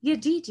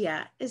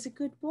 Yedidia is a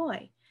good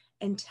boy,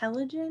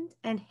 intelligent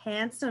and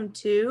handsome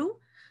too.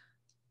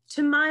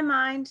 To my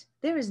mind,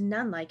 there is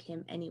none like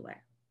him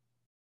anywhere.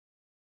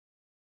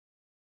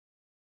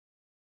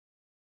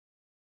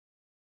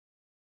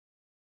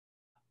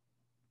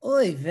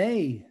 Oy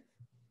vey,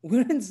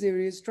 we're in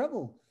serious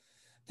trouble.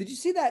 Did you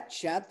see that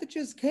chat that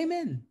just came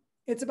in?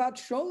 It's about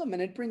Sholem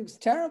and it brings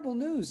terrible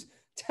news.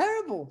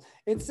 Terrible.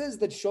 It says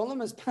that Sholem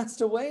has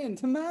passed away in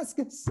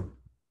Damascus.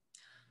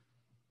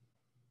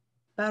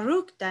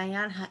 Baruch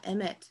Dayan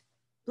HaEmet.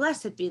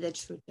 Blessed be the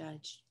true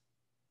judge.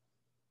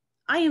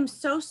 I am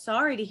so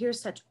sorry to hear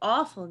such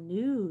awful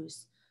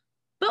news.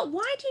 But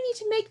why do you need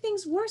to make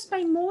things worse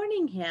by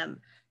mourning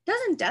him?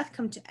 Doesn't death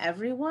come to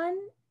everyone?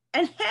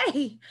 And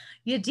hey,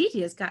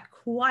 Yedidia's got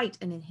quite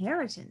an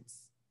inheritance.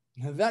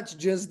 That's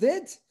just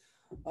it.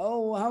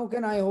 Oh, how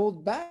can I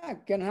hold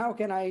back and how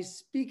can I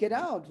speak it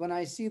out when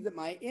I see that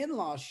my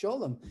in-law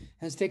Sholem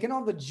has taken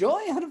all the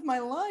joy out of my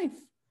life?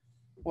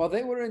 While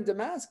they were in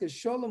Damascus,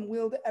 Sholem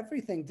willed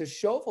everything to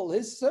Shovel,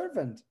 his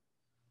servant.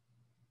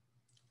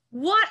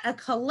 What a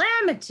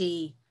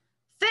calamity!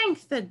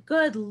 Thank the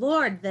good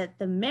Lord that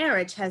the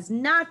marriage has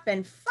not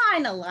been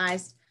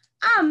finalized.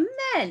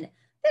 Amen.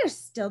 There's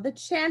still the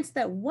chance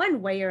that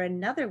one way or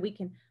another we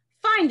can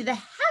find the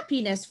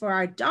happiness for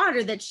our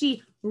daughter that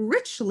she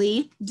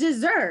richly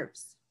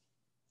deserves.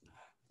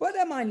 But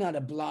am I not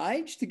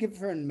obliged to give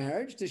her in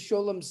marriage to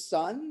Sholem's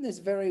son this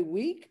very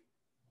week?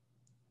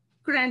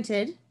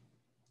 Granted,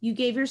 you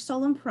gave your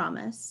solemn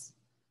promise,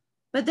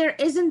 but there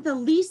isn't the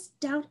least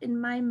doubt in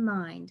my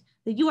mind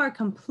that you are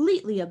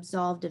completely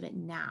absolved of it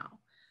now,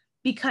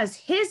 because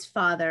his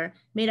father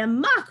made a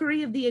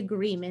mockery of the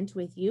agreement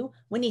with you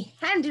when he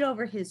handed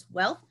over his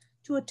wealth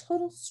to a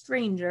total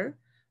stranger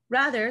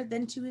rather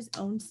than to his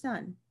own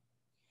son.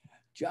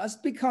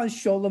 Just because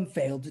Sholem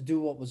failed to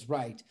do what was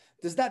right,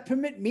 does that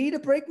permit me to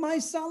break my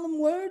solemn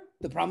word?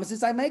 The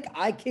promises I make,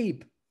 I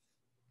keep.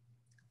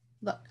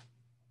 Look,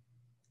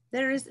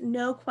 there is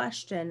no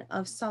question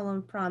of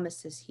solemn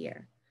promises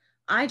here.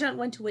 I don't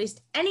want to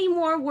waste any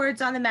more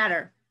words on the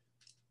matter.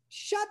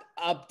 Shut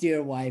up,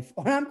 dear wife,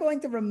 or I'm going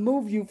to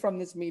remove you from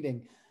this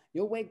meeting.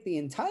 You'll wake the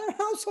entire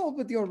household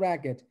with your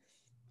racket.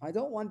 I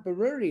don't want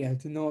Beruria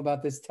to know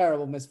about this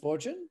terrible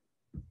misfortune.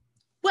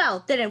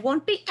 Well, then it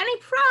won't be any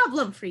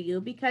problem for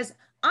you because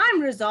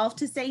I'm resolved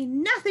to say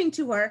nothing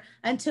to her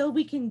until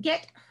we can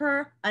get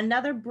her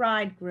another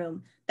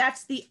bridegroom.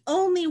 That's the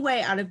only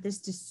way out of this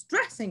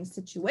distressing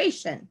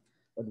situation.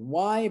 But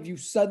why have you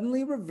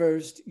suddenly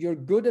reversed your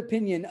good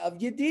opinion of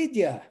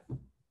Yedidia?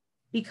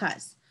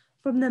 Because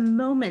from the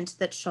moment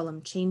that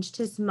Sholem changed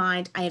his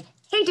mind, I have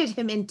hated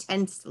him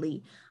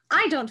intensely.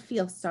 I don't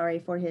feel sorry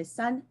for his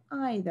son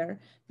either,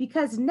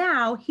 because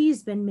now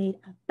he's been made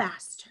a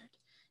bastard.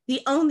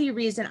 The only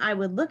reason I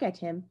would look at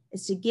him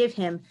is to give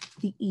him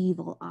the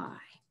evil eye.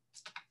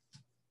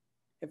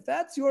 If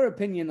that's your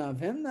opinion of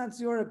him,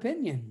 that's your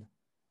opinion.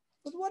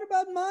 But what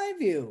about my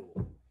view?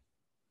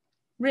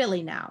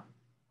 Really now,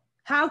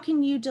 how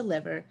can you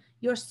deliver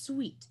your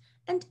sweet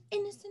and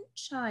innocent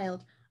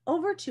child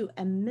over to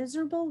a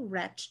miserable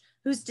wretch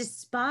who's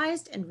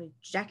despised and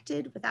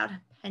rejected without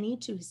a penny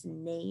to his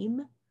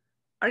name?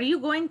 Are you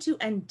going to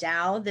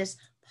endow this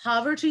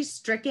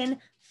poverty-stricken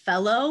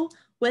fellow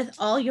with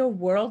all your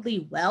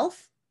worldly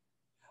wealth?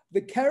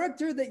 The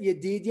character that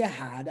Yedidia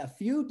had a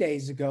few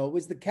days ago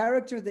was the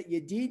character that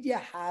Yedidia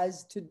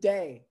has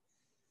today.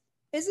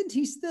 Isn't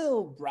he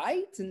still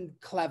bright and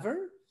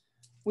clever?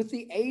 With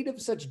the aid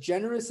of such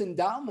generous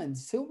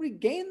endowments, he'll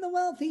regain the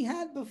wealth he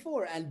had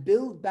before and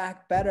build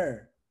back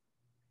better.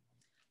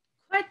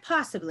 Quite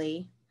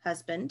possibly,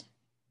 husband.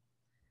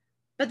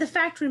 But the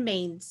fact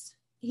remains,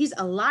 he's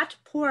a lot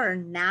poorer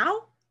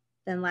now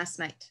than last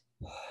night.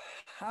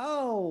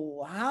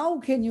 How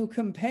can you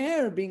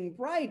compare being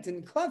bright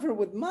and clever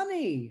with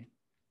money?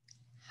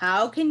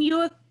 How can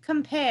you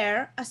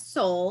compare a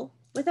soul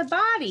with a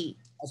body?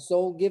 A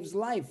soul gives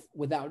life.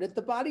 Without it,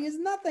 the body is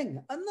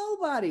nothing, a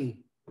nobody.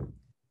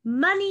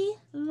 Money,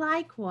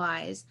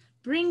 likewise,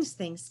 brings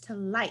things to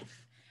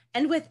life.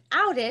 And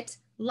without it,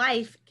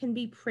 life can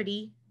be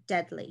pretty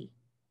deadly.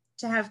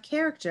 To have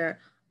character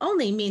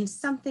only means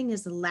something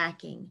is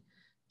lacking.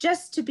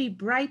 Just to be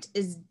bright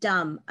is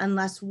dumb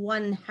unless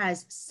one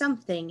has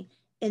something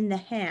in the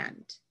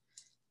hand.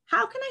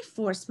 How can I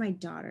force my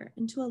daughter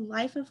into a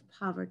life of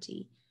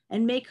poverty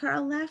and make her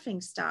a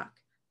laughingstock?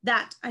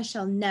 That I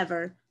shall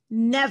never,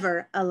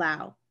 never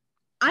allow.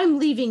 I'm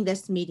leaving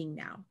this meeting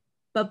now,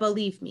 but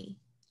believe me,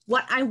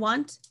 what I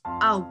want,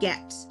 I'll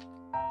get.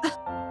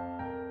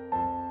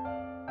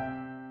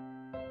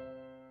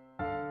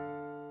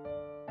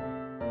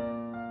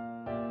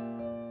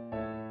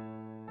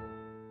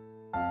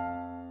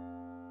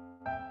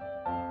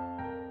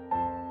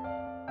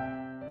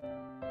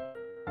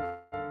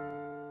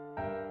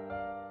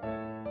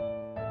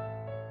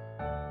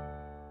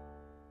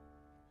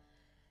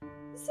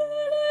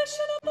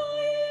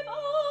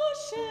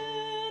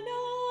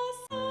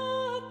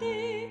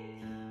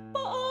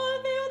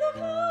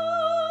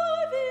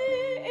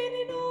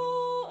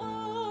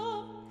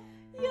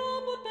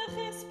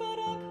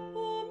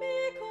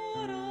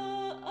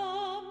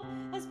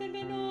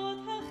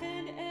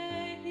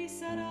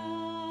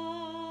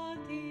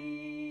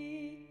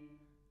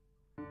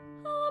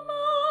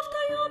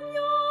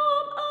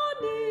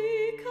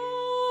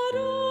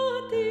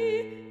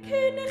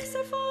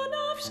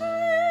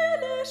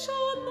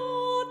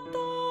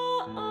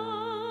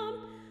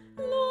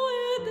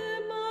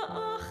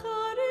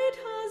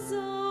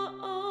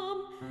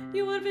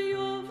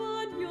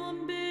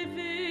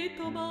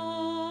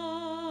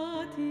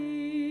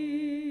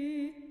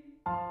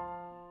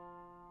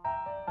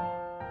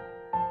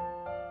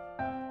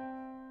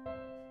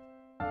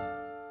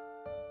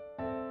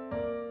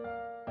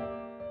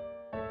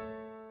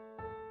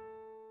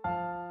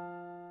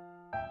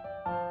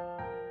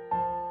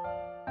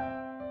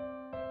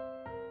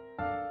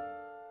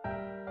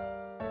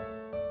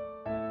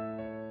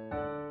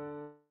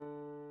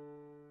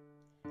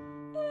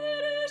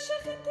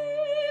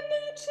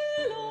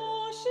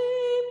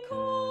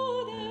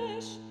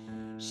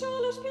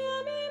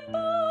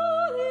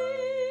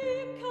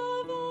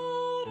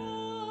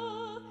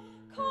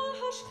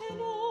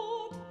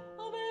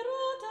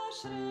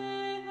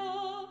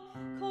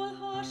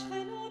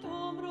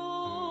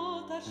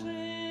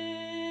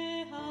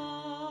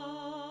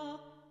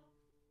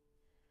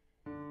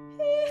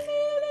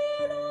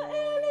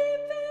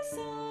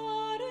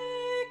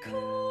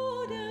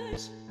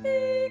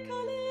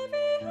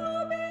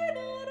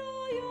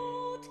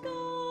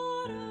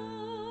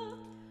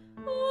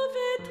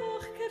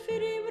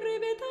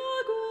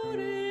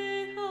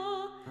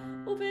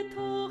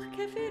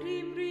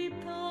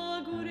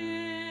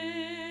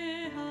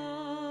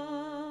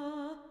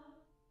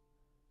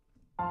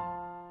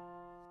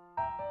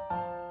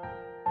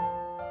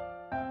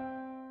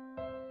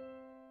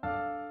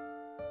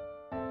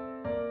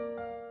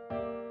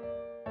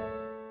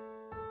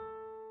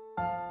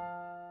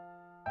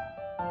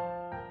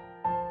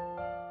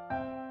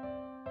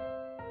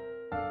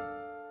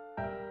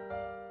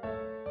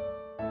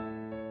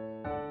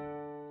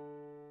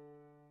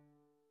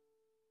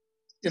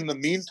 In the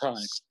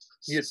meantime,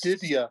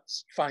 Yedidia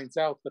finds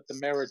out that the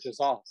marriage is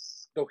off,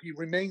 though he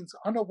remains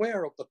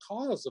unaware of the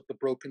cause of the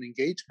broken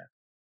engagement,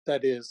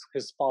 that is,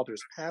 his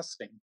father's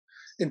passing,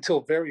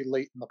 until very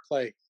late in the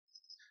play.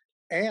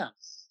 And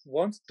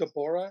once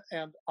Deborah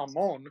and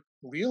Ammon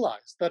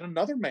realize that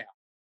another man,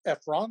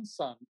 Ephron's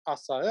son,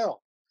 Asael,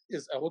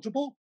 is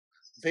eligible,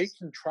 they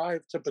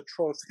contrive to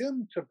betroth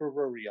him to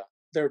Beruria,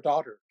 their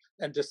daughter,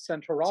 and to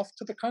send her off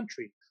to the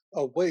country,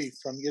 away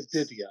from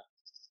Yedidia.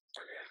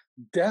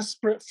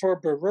 Desperate for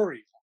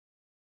Beruria,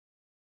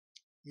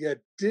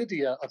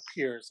 Yedidia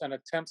appears and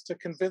attempts to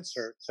convince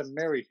her to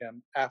marry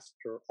him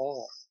after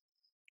all.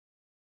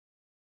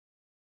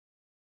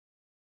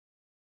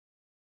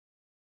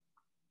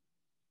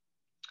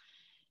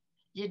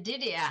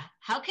 Yedidia,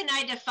 how can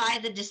I defy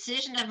the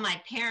decision of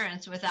my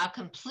parents without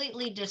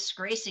completely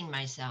disgracing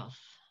myself?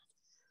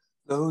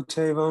 Lo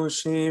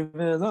tevoshi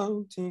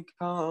velo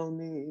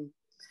tikali.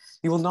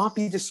 You will not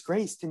be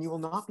disgraced and you will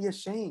not be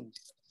ashamed.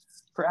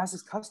 For as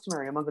is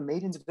customary among the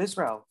maidens of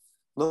Israel,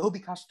 lo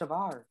bikash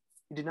davar,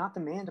 you did not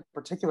demand a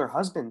particular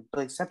husband,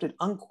 but accepted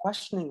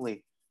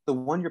unquestioningly the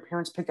one your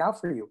parents picked out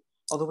for you,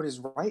 although it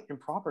is right and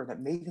proper that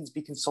maidens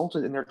be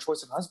consulted in their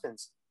choice of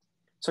husbands.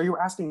 So you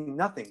are asking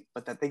nothing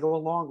but that they go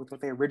along with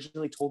what they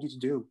originally told you to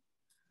do.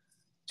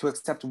 To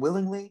accept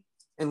willingly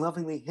and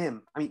lovingly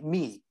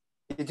me,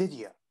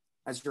 Yedidia,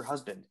 as your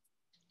husband.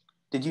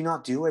 Did you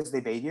not do as they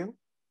bade you?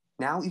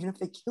 Now, even if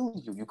they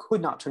killed you, you could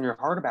not turn your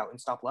heart about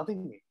and stop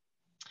loving me.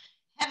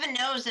 Heaven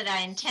knows that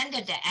I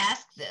intended to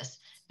ask this,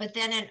 but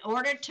then in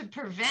order to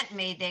prevent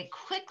me, they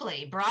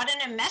quickly brought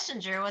in a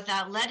messenger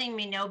without letting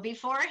me know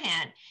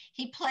beforehand.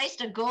 He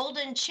placed a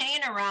golden chain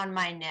around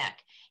my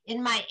neck.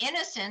 In my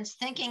innocence,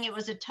 thinking it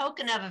was a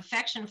token of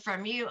affection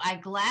from you, I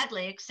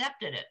gladly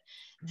accepted it.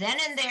 Then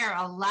and there,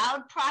 a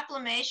loud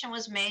proclamation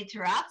was made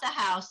throughout the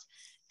house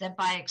that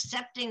by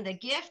accepting the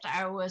gift,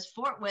 I was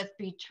forthwith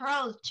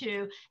betrothed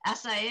to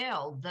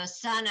Asael, the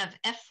son of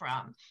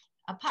Ephraim.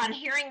 Upon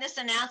hearing this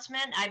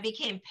announcement, I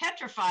became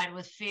petrified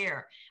with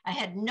fear. I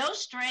had no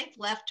strength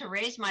left to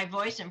raise my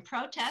voice in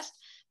protest,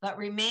 but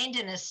remained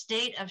in a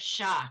state of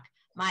shock,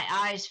 my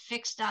eyes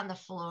fixed on the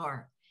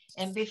floor.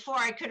 And before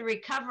I could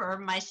recover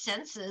my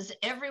senses,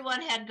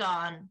 everyone had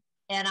gone,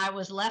 and I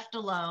was left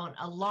alone,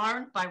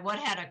 alarmed by what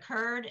had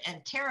occurred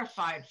and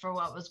terrified for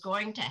what was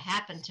going to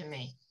happen to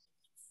me.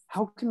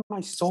 How can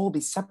my soul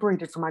be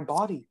separated from my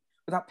body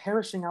without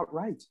perishing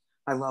outright?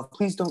 My love,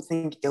 please don't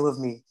think ill of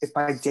me if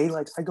by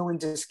daylight I go in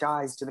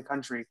disguise to the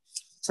country,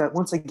 so that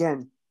once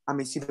again I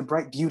may see the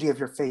bright beauty of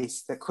your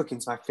face that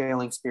quickens my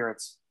failing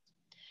spirits.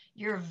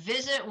 Your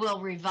visit will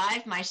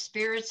revive my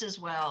spirits as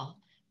well,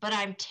 but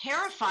I'm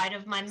terrified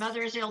of my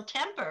mother's ill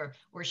temper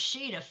were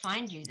she to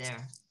find you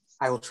there.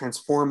 I will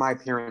transform my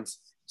appearance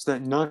so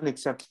that none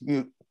except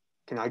you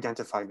can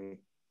identify me.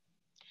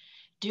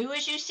 Do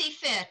as you see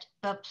fit,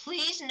 but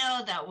please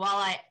know that while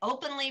I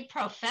openly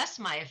profess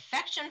my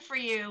affection for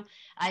you,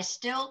 I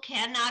still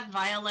cannot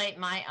violate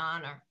my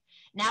honor.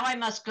 Now I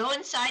must go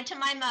inside to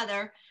my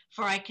mother,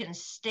 for I can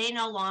stay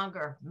no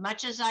longer,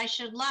 much as I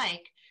should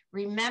like.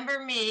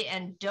 Remember me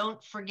and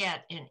don't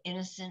forget an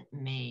innocent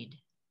maid.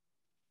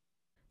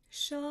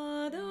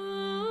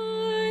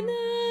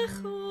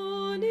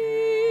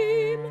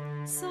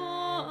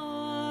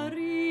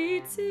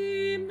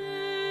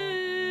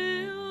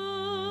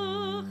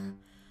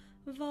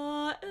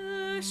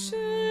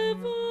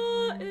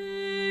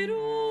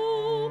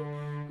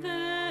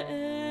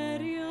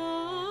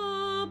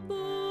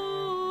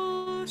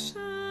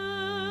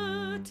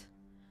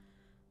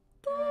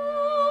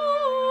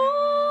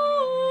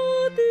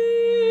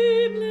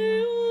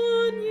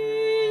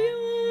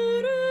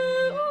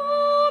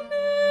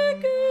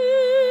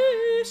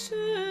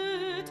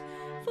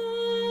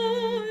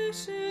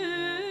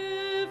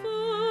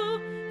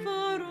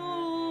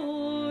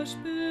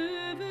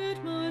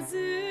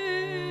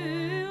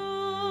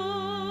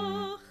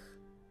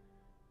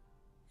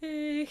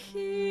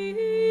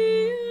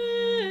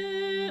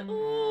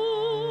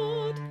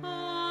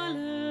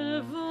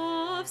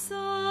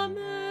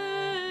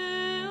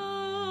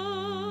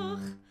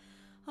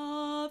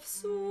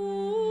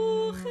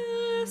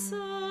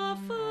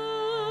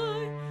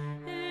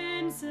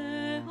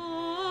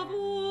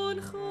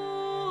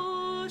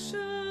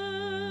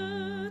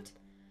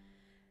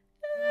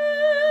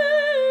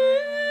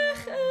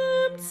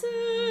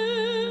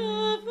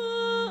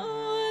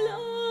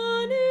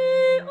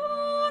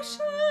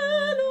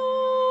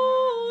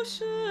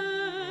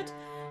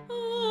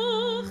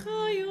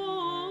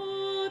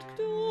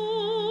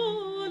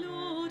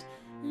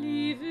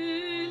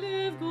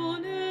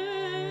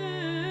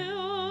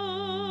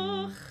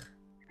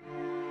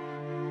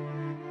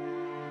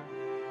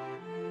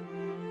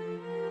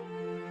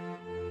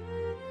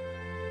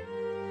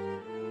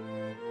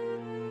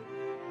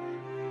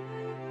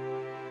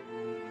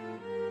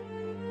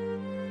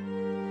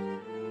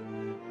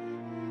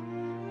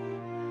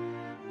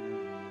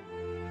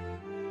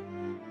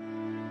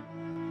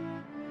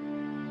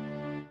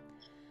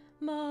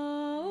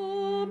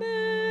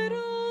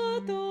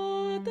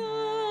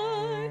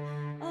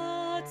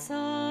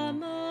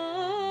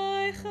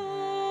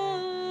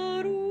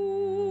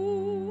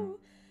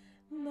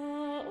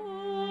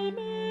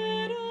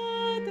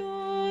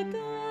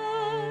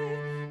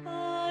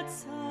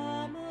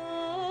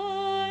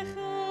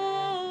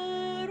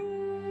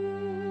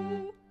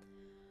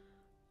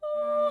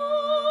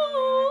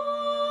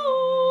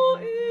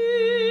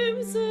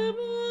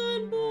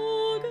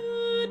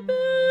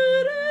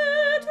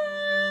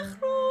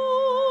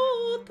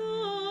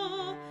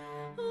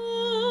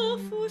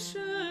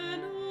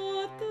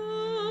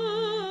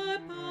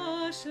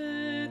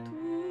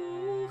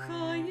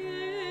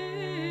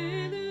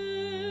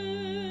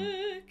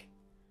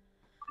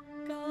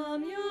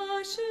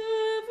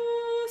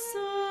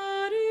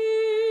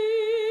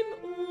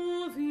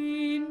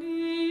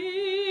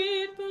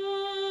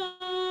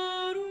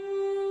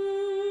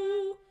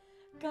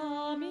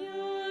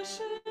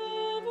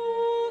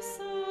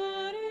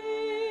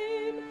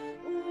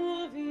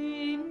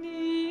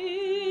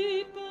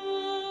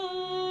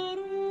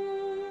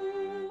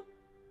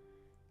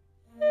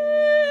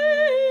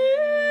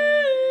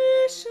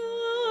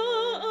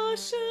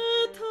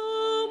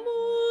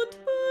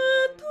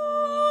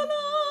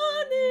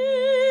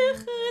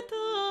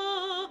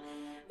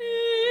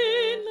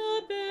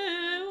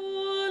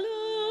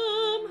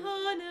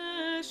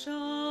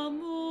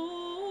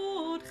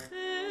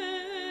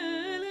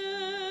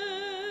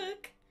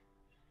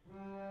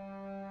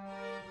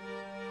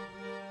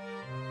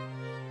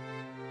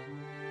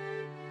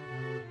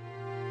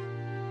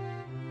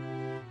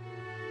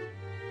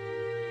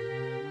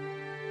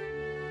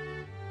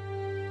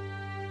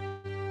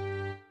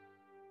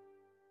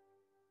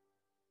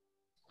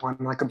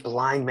 I'm like a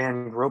blind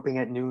man groping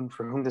at noon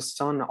for whom the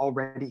sun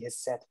already has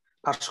set.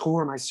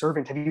 Pashur, my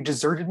servant, have you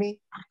deserted me?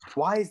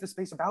 Why is the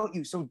space about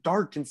you so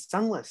dark and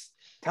sunless?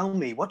 Tell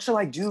me, what shall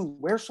I do?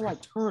 Where shall I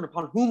turn?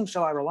 Upon whom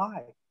shall I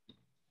rely?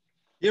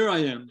 Here I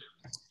am.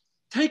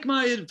 Take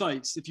my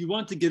advice if you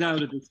want to get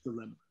out of this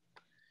dilemma.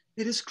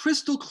 It is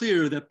crystal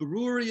clear that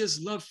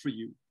Beruria's love for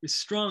you is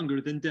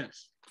stronger than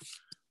death.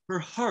 Her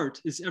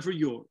heart is ever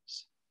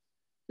yours.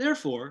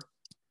 Therefore,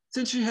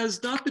 since she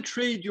has not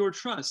betrayed your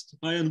trust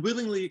by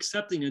unwillingly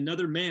accepting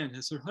another man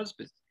as her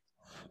husband,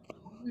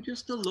 you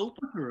just elope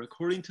with her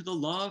according to the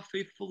law of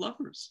faithful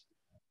lovers.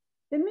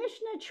 The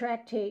Mishnah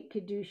Tractate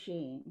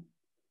Kiddushin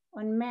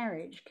on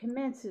marriage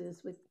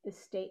commences with the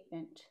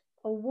statement,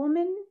 a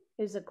woman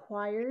is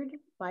acquired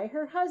by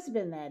her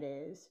husband, that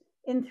is,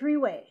 in 3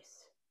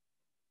 ways.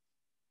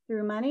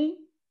 Through money,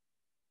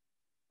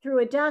 through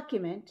a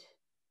document,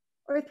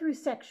 or through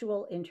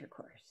sexual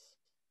intercourse.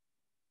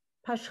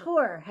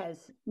 Pashur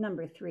has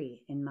number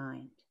 3 in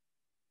mind.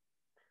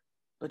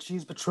 But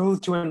she's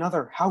betrothed to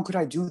another. How could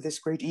I do this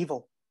great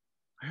evil?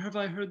 Where have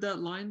I heard that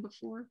line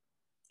before?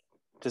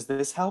 Does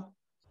this help?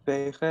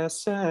 Why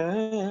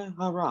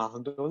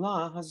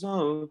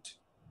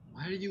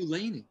are you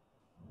laning?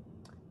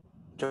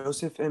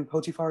 Joseph and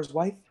Potiphar's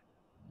wife?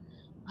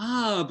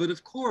 Ah, but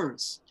of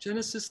course,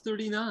 Genesis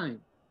 39.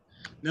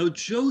 Now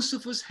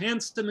Joseph was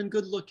handsome and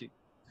good looking,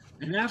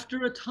 and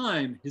after a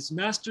time his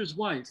master's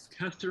wife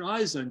cast her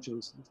eyes on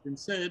Joseph and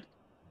said,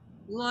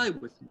 lie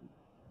with me.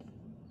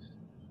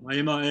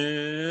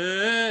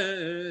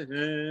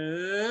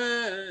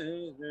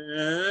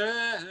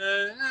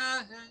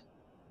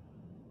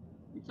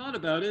 He thought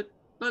about it,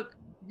 but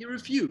he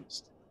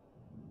refused.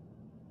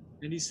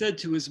 And he said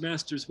to his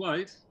master's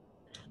wife,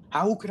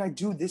 how could I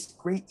do this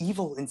great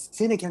evil and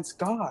sin against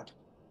God?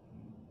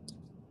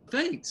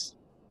 Thanks.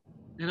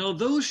 And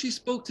although she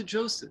spoke to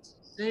Joseph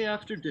day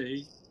after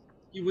day,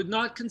 he would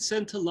not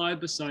consent to lie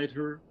beside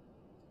her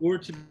or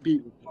to be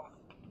with her.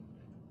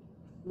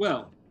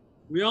 Well,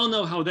 we all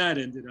know how that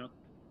ended up,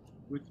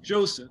 with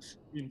Joseph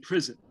in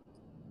prison.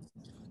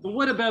 But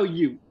what about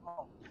you?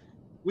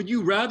 Would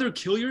you rather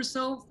kill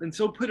yourself and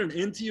so put an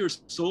end to your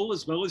soul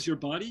as well as your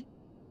body?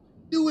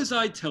 Do as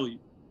I tell you,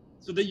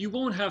 so that you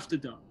won't have to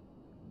die.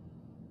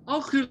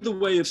 I'll clear the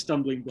way of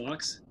stumbling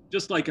blocks,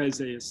 just like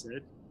Isaiah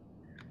said,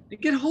 and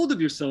get hold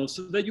of yourself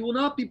so that you will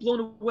not be blown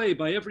away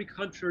by every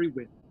contrary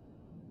wind.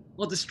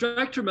 I'll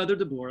distract your mother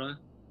Deborah,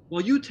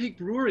 while you take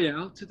Beruria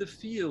out to the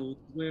field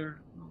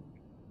where,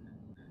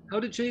 how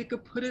did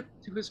Jacob put it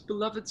to his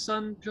beloved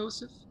son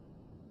Joseph?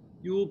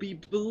 You will be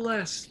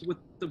blessed with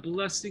the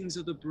blessings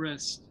of the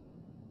breast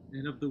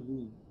and of the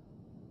womb.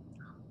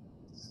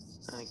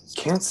 I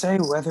can't say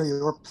whether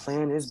your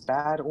plan is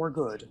bad or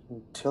good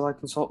until I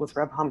consult with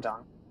Reb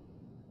Hamdan.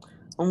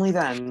 Only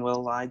then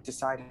will I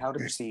decide how to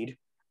proceed.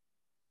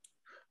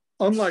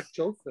 Unlike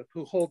Joseph,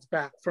 who holds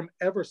back from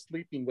ever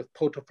sleeping with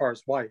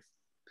Potiphar's wife,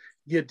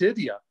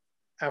 Yedidiah,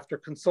 after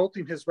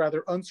consulting his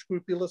rather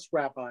unscrupulous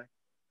rabbi,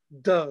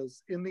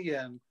 does, in the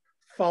end,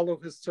 follow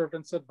his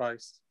servant's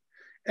advice,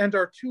 and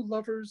our 2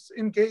 lovers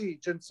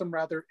engage in some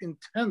rather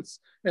intense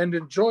and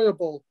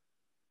enjoyable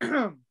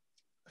field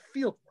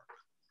work.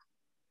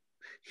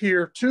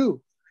 Here,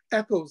 too,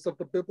 echoes of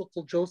the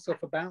biblical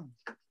Joseph abound.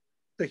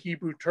 The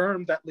Hebrew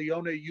term that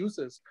Leone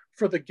uses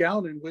for the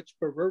gown in which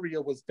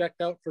Beruria was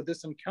decked out for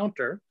this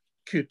encounter,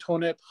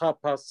 kutonet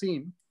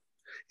hapasim,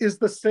 is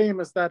the same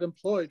as that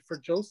employed for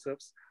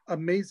Joseph's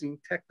amazing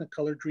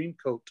Technicolor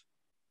dreamcoat.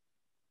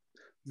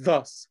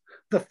 Thus,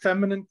 the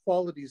feminine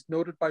qualities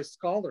noted by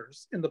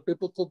scholars in the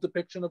biblical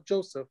depiction of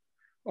Joseph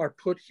are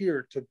put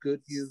here to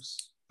good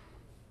use.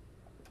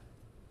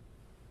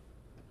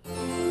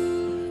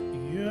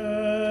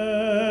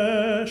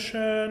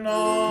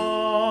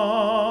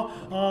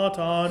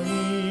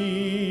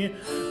 Atani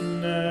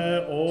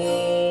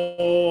neor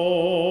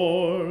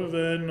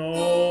venoded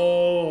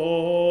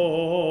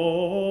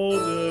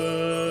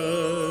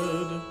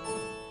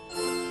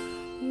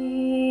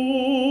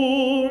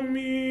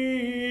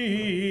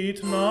umit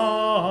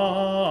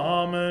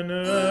namenem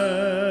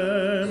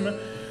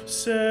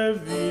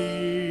seviv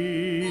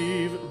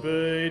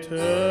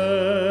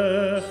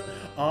beitech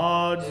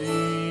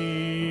adi.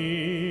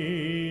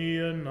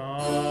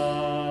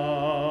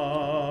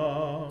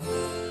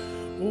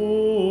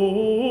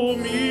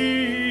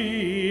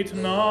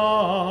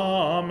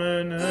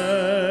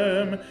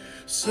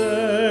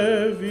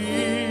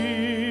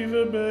 Seviv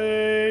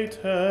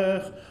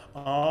beitech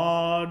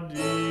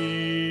adina.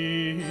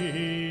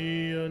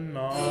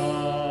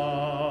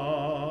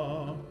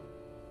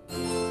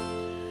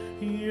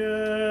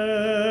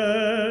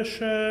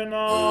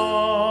 Yeshena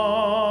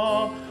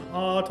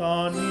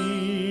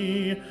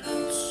atani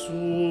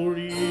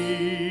tsurim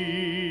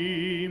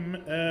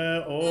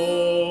eoded.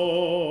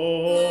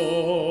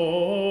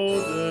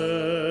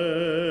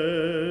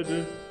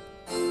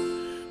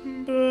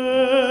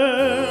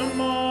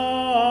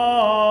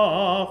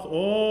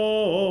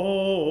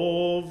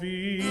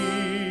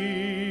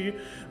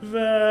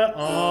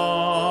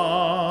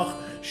 Ve'ach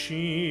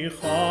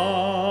shicha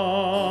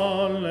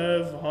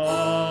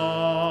levha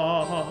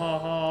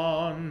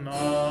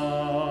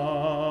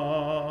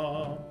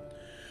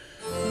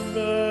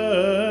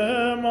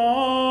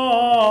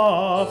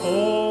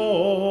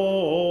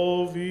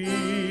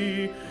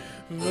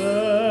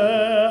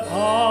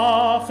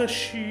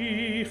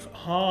Meshich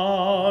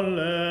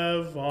halevana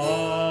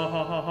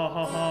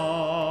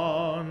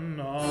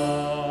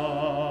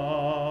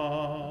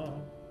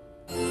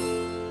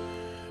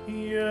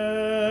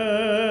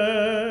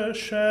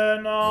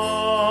Yeshena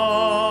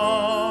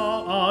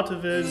at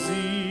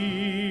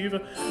veziv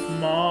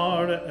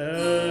mar'ech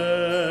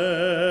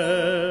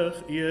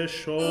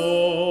yeshoded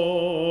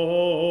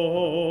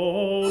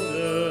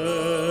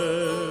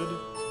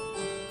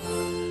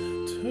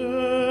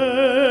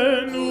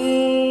Tenu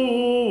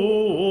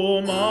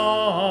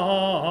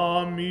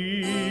mami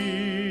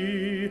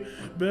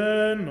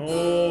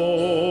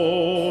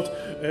benot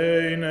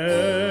einei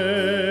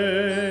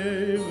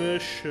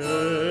v'sheina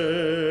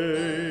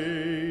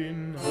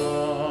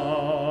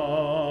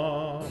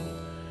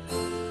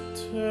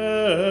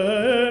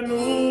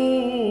Tenu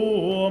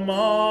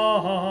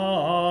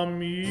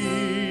mami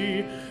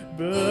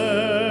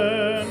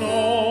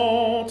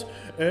benot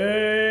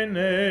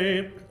einei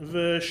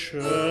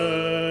v'sheina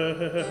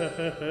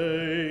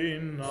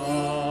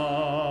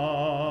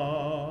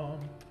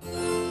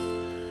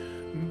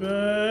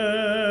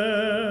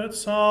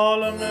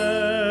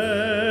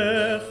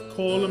Betzalmech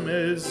kol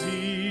mezimotai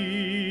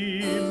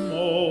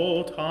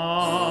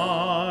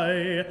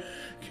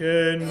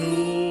kenusim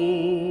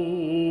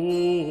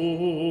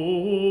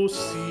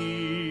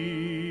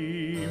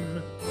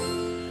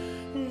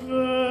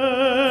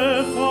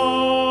vechadu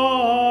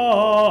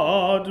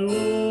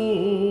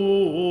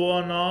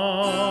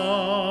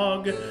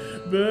anag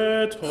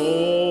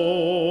betoch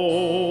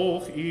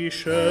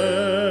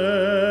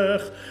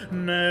ishech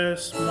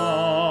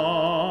nesmasim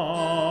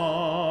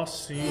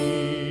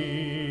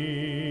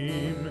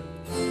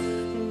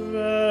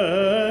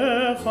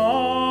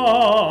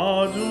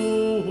vechadu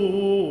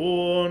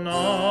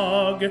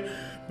nag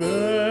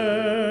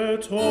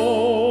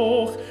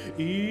betoch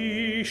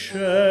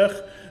ishech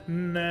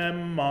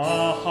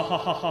nemasim.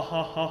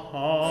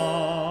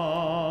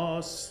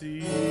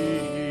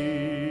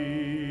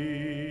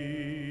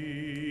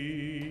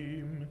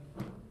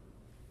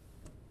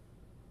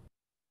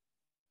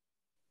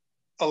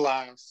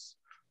 Alas,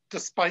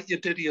 despite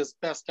Yedidiah's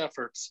best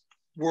efforts,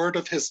 word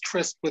of his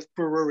tryst with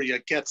Beruria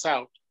gets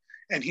out,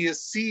 and he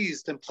is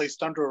seized and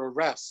placed under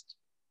arrest.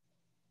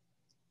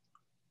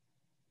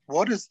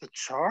 What is the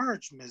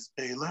charge, Ms.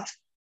 Bailiff?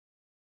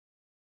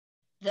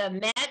 The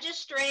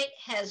magistrate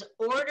has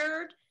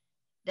ordered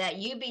that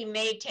you be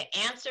made to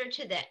answer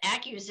to the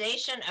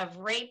accusation of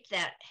rape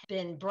that has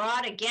been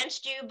brought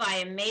against you by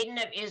a maiden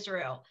of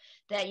Israel,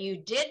 that you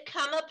did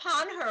come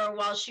upon her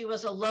while she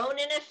was alone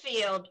in a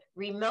field,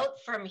 remote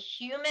from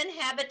human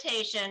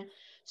habitation,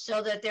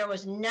 so that there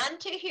was none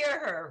to hear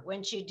her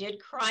when she did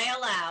cry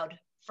aloud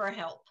for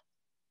help.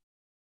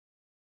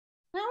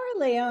 Our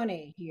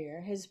Leone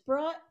here has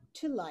brought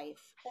to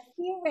life a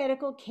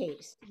theoretical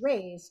case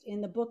raised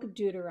in the book of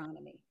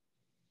Deuteronomy.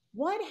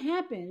 What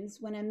happens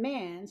when a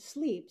man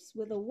sleeps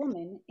with a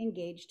woman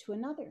engaged to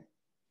another?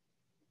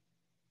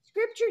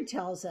 Scripture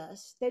tells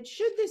us that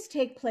should this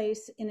take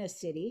place in a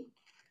city,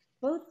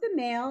 both the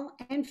male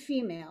and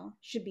female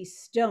should be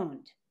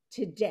stoned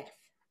to death.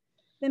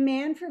 The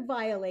man for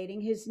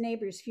violating his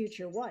neighbor's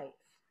future wife,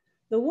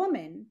 the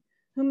woman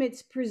whom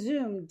it's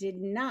presumed did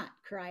not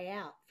cry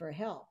out for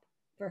help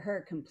for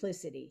her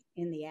complicity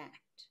in the act.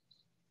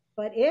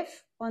 But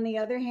if, on the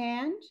other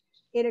hand,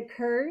 it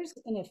occurs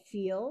in a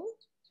field,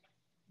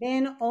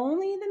 then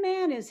only the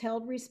man is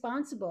held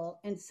responsible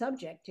and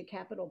subject to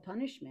capital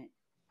punishment.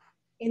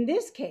 In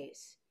this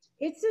case,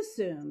 it's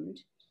assumed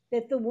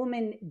that the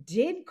woman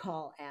did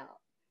call out,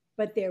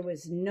 but there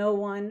was no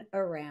one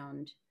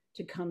around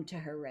to come to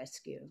her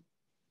rescue.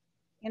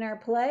 In our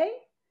play,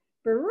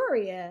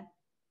 Beruria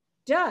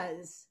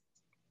does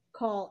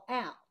call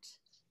out,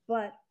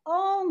 but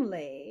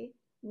only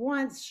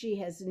once she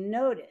has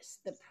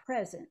noticed the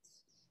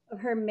presence of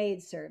her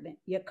maidservant,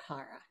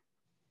 Yakara.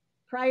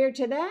 Prior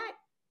to that,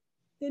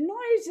 the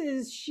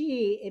noises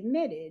she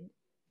emitted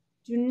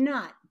do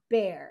not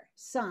bear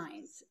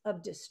signs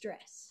of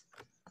distress.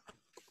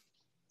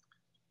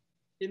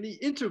 In the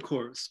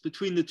intercourse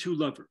between the two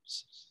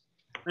lovers,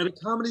 at a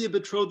comedy of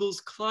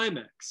betrophal's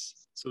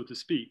climax, so to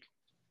speak,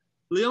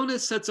 Leone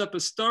sets up a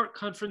stark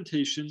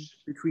confrontation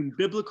between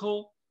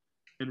biblical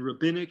and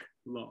rabbinic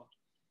law.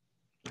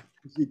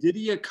 Has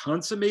Yedidiah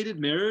consummated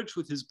marriage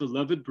with his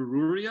beloved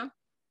Beruria,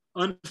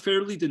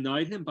 unfairly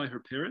denied him by her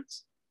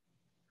parents?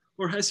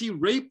 Or has he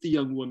raped the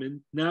young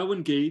woman now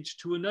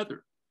engaged to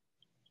another?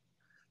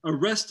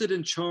 Arrested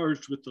and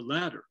charged with the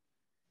latter,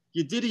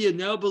 Yedidiah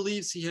now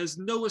believes he has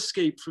no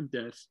escape from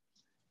death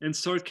and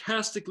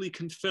sarcastically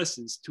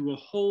confesses to a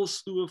whole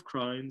slew of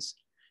crimes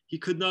he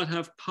could not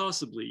have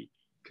possibly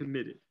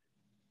committed,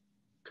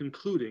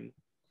 concluding,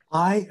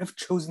 I have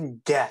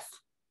chosen death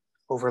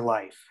over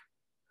life.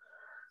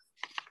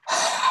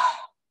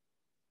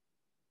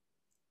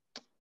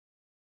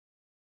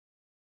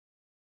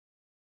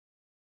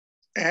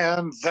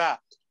 And that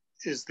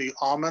is the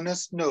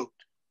ominous note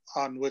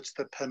on which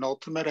the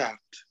penultimate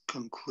act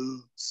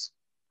concludes.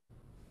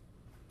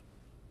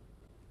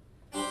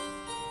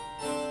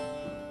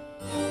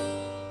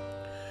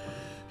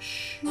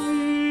 She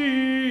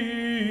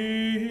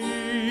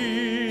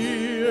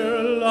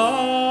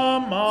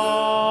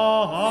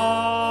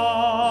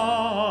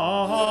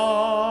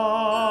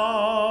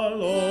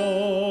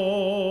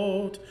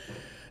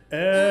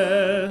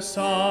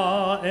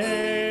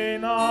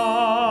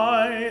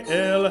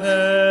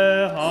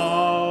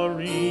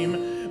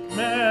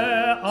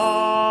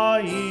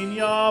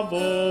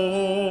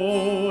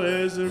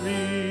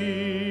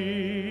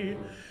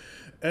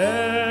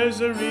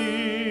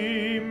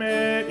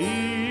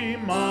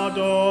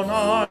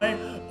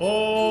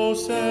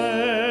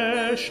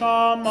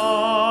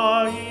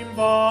שמיים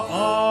וארץ,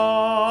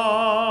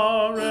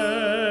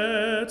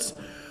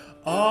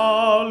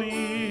 אל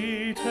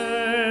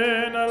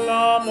ייתן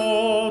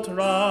למות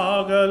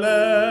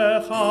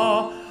רגליך,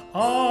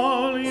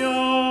 אל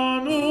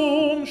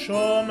ינום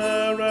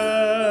שומרך,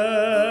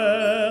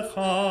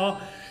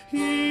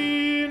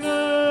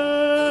 הנה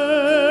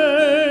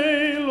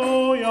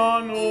לא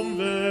ינום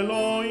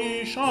ולא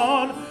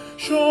יישן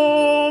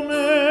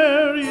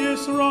שומר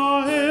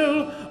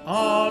ישראל,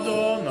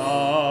 אדוני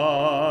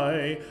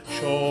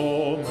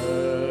שומרך,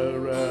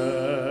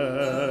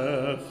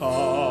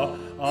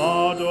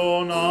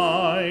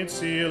 אדוני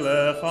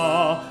צילך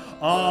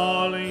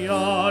על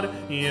יד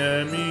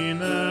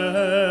ימינך,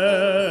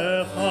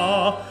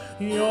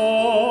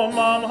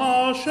 יומם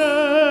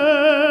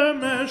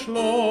השמש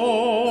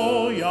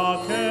לא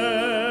יכך,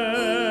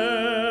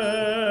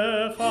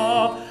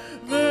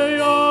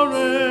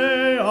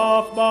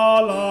 וירח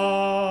בלילה.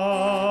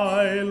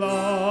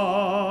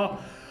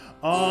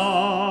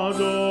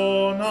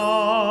 אדוני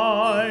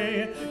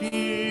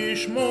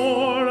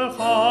ישמורך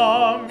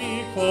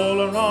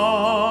מכל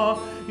רע,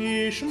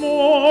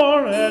 ישמור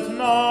את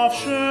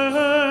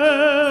נפשך,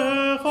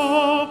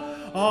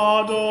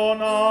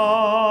 אדוני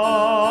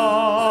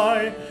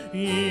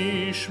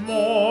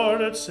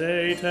ישמור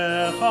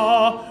צאתך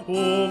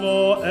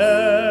ובואך,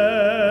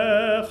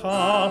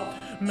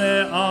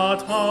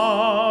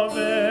 מעתה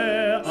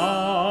ועד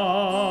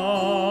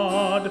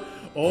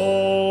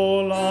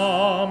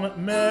עולם,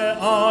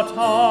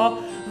 מעתה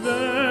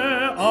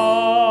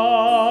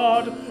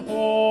ועד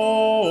עולם.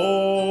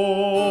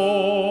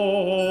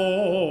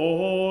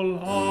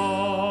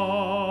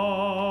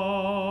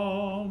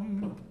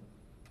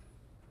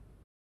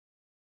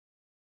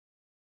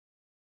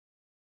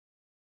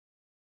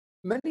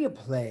 Many a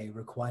play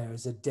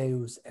requires a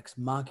deus ex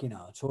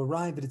machina to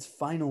arrive at its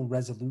final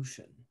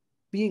resolution.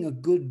 Being a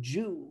good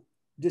Jew,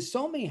 de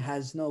Sommi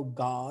has no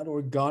god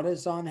or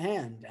goddess on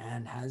hand,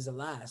 and has,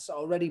 alas,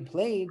 already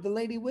played the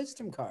Lady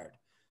Wisdom card.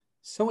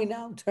 So he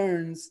now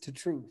turns to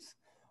truth,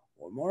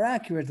 or more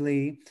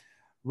accurately,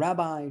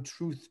 Rabbi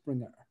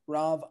Truthbringer,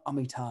 Rav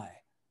Amitai,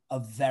 a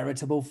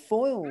veritable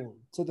foil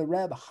to the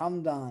Reb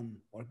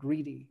Hamdan, or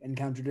Greedy,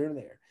 encountered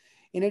earlier,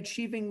 in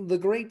achieving the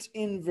great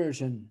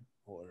inversion,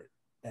 or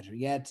better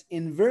yet,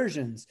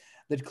 inversions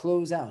that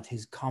close out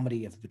his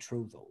comedy of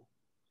betrothal.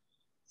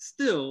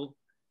 Still,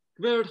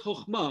 Gveret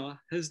Chochmah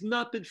has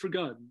not been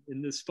forgotten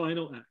in this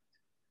final act.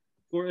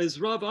 For as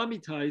Rav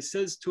Amitai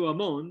says to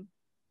Ammon,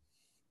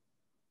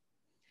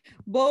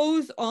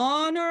 both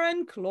honor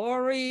and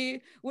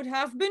glory would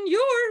have been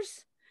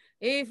yours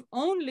if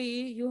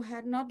only you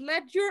had not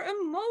let your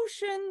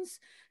emotions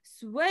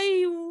sway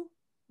you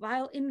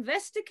while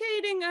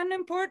investigating an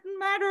important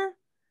matter,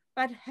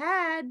 but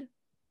had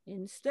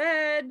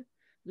instead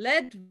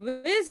let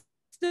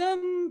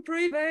wisdom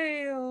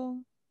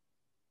prevail.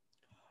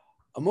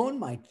 Ammon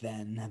might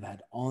then have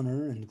had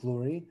honor and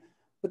glory,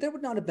 but there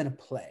would not have been a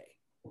play,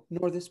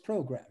 nor this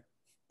program.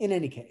 In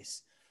any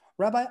case,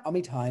 Rabbi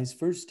Amitai's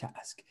first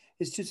task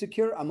is to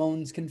secure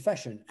Ammon's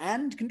confession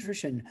and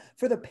contrition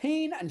for the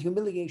pain and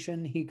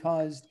humiliation he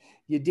caused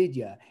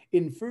Yedidia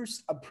in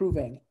first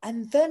approving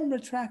and then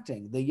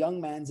retracting the young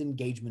man's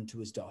engagement to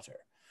his daughter.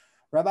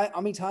 Rabbi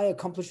Amitai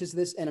accomplishes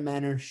this in a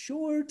manner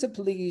sure to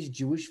please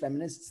Jewish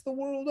feminists the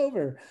world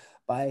over,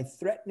 by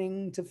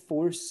threatening to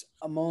force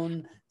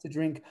Ammon to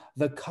drink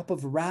the cup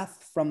of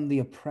wrath from the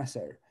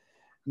oppressor,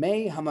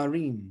 Mei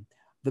Hamarim,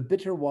 the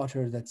bitter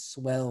water that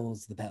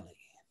swells the belly.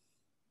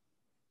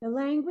 The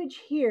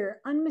language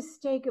here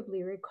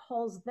unmistakably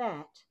recalls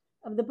that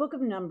of the book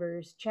of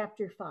Numbers,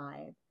 chapter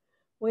 5,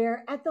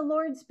 where at the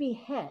Lord's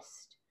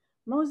behest,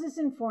 Moses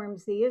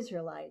informs the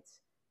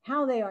Israelites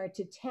how they are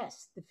to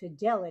test the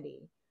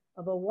fidelity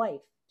of a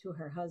wife to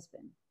her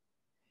husband.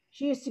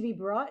 She is to be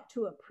brought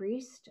to a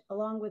priest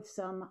along with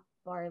some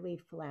barley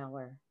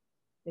flour,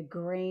 the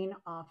grain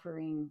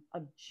offering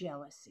of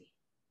jealousy.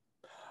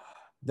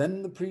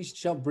 Then the priest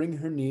shall bring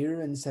her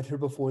near and set her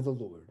before the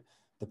Lord.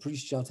 The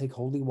priest shall take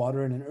holy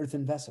water in an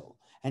earthen vessel,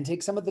 and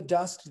take some of the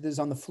dust that is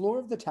on the floor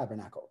of the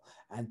tabernacle,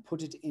 and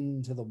put it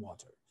into the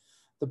water.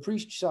 The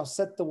priest shall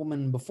set the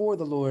woman before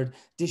the Lord,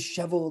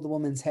 dishevel the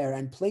woman's hair,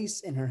 and place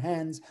in her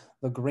hands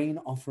the grain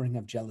offering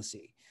of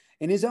jealousy.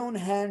 In his own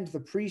hand the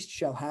priest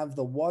shall have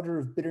the water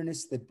of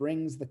bitterness that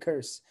brings the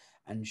curse,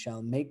 and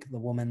shall make the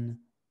woman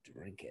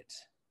drink it.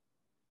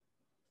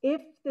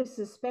 If the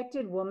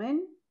suspected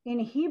woman, in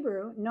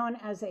Hebrew known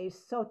as a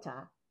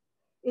sota,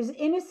 is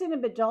innocent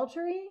of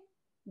adultery,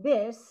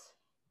 this,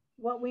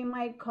 what we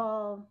might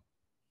call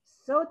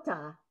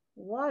sota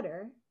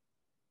water,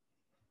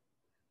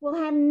 will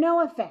have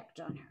no effect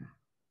on her.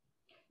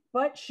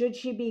 But should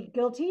she be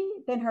guilty,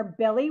 then her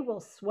belly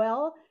will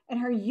swell and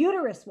her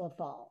uterus will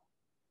fall.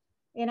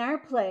 In our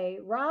play,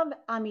 Rav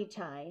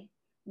Amitai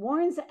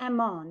warns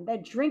Ammon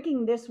that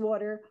drinking this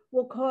water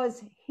will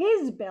cause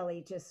his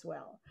belly to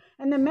swell,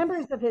 and the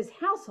members of his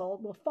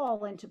household will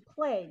fall into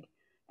plague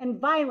and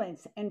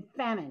violence and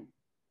famine.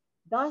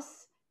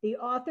 Thus, the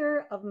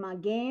author of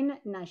Magen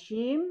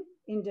Nashim,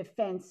 in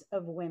defense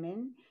of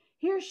women,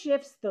 Here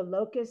shifts the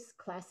locus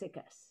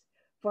classicus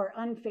for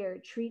unfair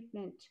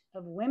treatment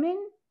of women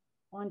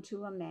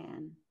onto a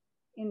man.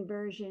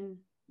 Inversion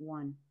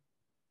 1.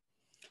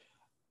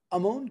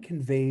 Ammon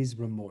conveys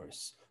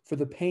remorse for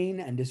the pain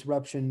and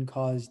disruption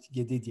caused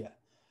Yedidia,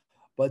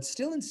 but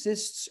still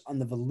insists on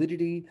the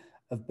validity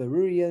of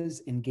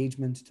Beruria's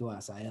engagement to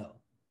Asael.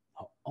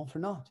 All for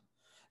naught,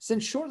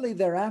 since shortly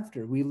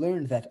thereafter we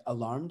learned that,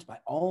 alarmed by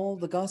all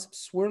the gossip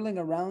swirling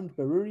around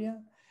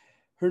Beruria,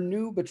 her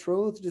new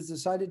betrothed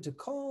decided to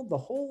call the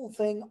whole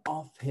thing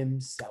off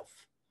himself.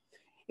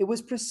 It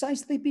was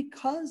precisely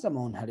because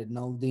Ammon had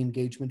annulled the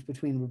engagement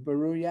between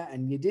Beruria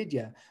and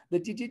Yedidia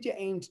that Yedidia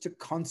aimed to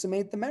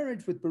consummate the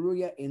marriage with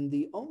Beruria in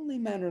the only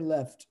manner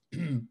left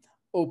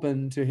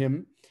open to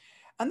him,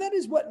 and that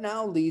is what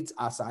now leads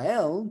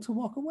Asael to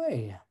walk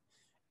away.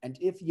 And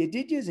if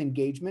Yedidia's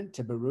engagement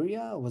to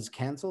Beruria was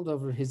cancelled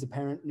over his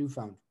apparent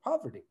newfound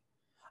poverty,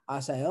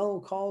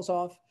 Asael calls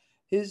off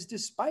his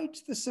despite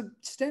the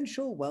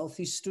substantial wealth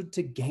he stood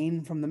to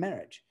gain from the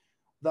marriage.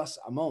 Thus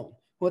Ammon,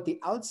 who at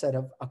the outset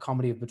of A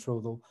Comedy of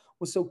Betrothal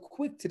was so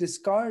quick to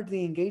discard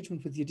the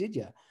engagement with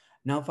Yedidia,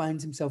 now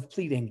finds himself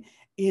pleading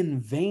in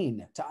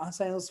vain to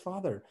Asael's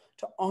father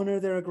to honor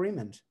their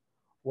agreement.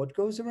 What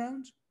goes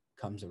around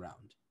comes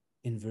around.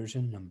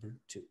 Inversion number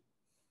 2.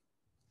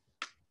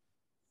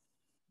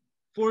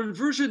 For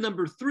inversion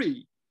number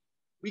 3,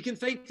 we can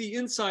thank the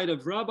insight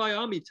of Rabbi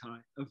Amitai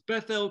of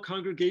Beth El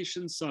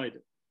Congregation Phoenix,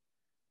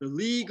 the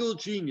legal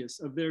genius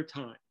of their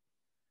time,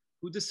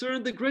 who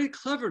discerned the great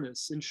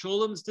cleverness in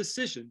Sholom's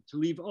decision to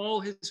leave all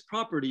his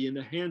property in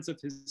the hands of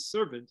his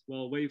servant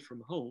while away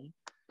from home,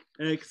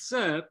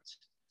 except,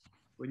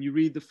 when you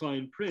read the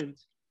fine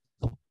print,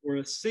 for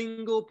a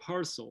single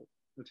parcel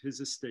of his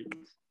estate.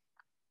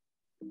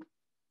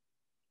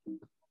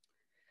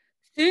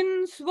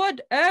 Since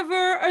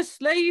whatever a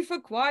slave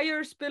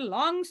acquires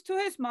belongs to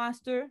his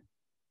master,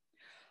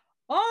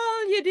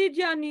 all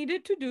Yedidia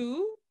needed to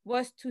do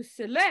was to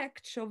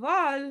select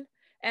Shoval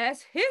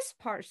as his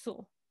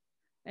parcel,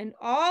 and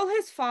all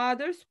his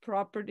father's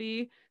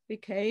property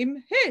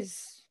became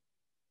his.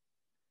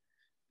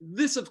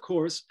 This, of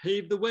course,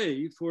 paved the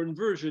way for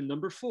inversion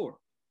number 4,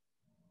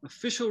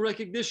 official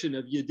recognition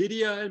of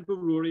Yedidia and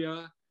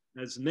Beruria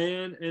as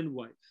man and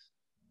wife.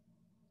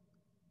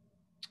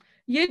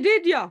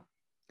 Yedidia,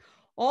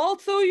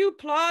 also you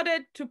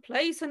plotted to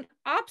place an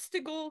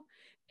obstacle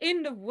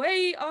in the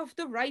way of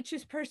the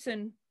righteous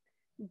person,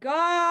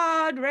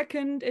 God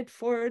reckoned it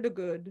for the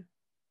good.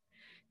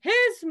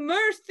 His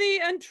mercy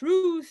and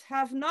truth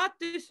have not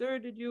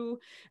deserted you,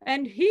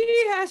 and he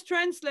has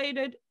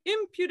translated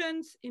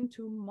impudence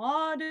into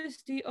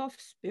modesty of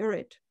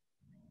spirit.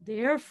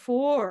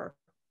 Therefore,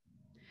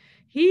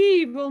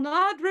 he will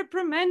not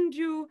reprimand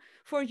you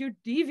for your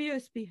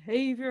devious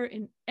behavior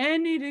in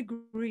any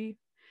degree,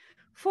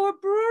 for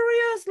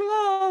Beruria's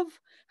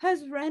love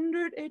has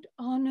rendered it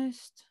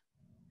honest.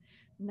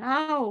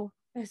 Now,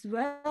 as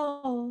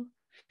well,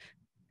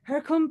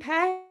 her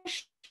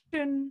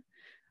compassion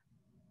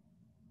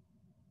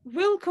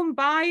will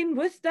combine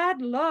with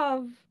that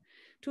love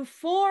to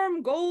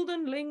form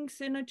golden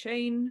links in a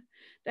chain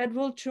that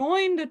will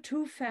join the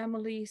two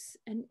families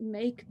and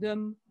make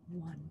them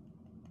one.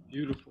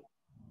 Beautiful.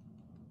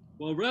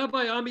 While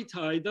Rabbi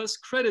Amitai thus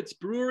credits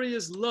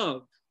Beruria's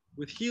love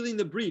with healing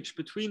the breach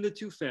between the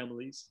two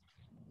families,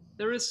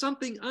 there is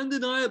something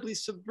undeniably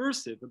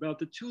subversive about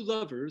the two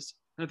lovers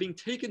having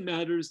taken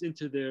matters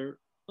into their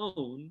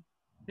own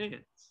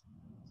hands,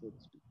 so to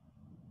speak.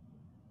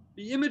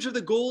 The image of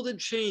the golden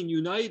chain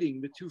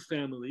uniting the two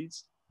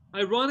families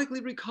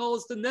ironically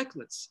recalls the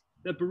necklace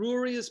that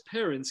Beruria's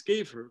parents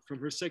gave her from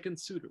her second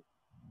suitor,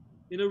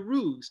 in a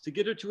ruse to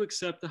get her to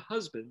accept a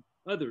husband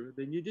other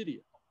than Yedidia.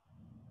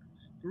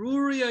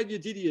 Beruria and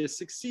Yedidia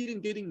succeed in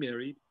getting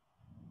married,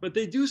 but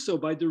they do so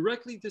by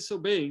directly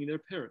disobeying their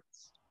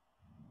parents,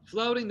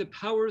 flouting the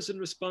powers and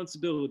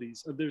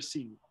responsibilities of their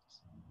seniors,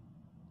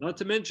 not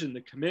to mention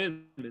the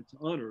commandment to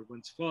honor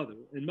one's father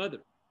and mother.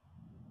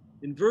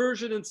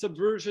 Inversion and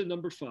subversion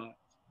number 5.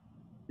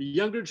 The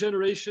younger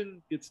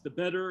generation gets the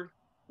better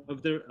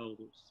of their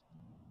elders.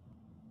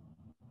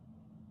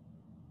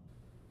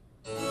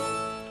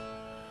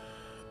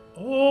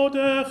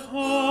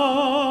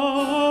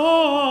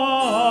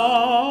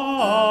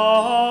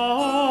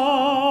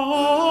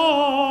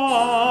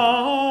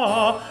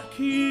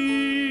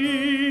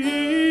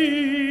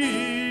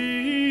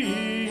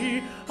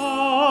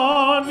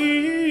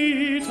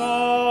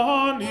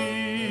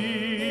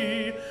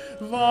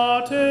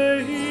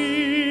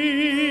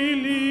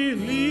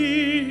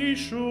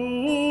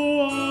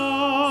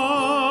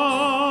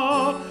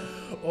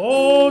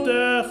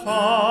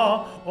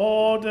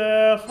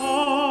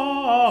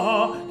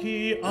 Odecha,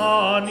 ki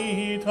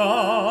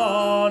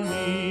anitani.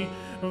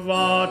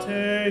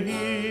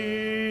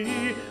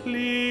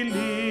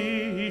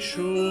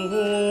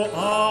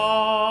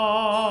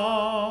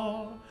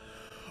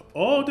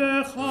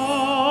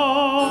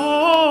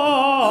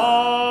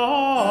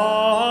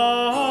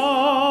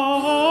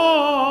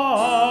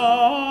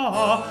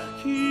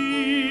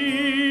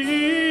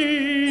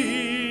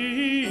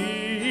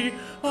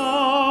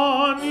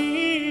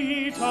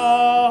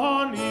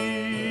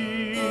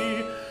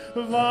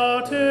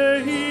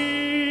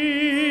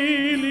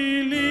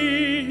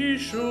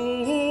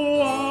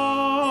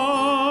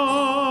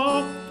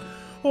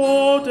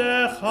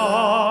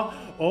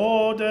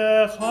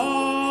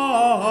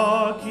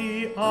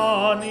 כי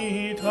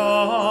עניתני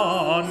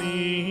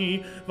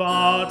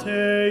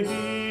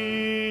ותהי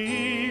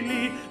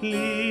לי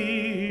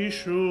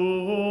לישועה.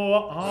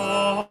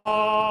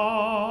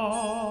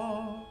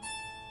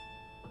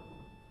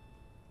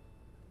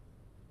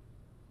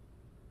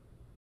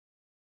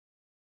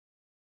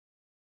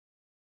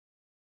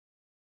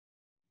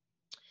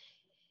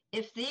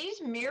 If these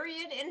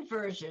myriad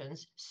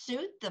inversions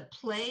suit the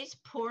play's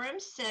Purim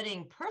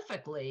setting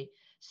perfectly,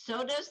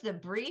 so does the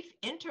brief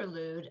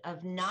interlude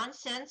of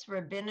nonsense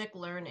rabbinic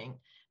learning,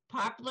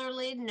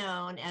 popularly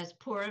known as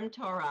Purim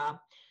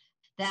Torah,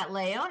 that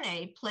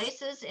Leone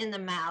places in the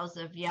mouths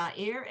of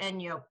Yair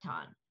and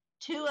Yoktan,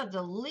 two of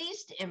the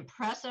least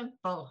impressive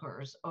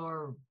bochers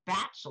or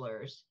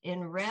bachelors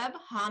in Reb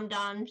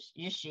Hamdan's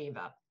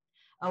yeshiva.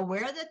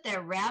 Aware that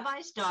their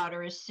rabbi's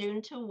daughter is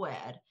soon to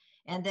wed,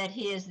 and that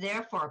he is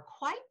therefore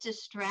quite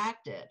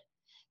distracted,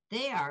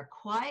 they are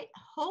quite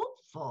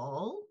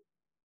hopeful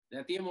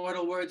that the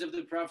immortal words of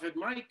the prophet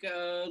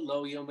Micah,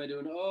 Lo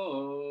Yomedun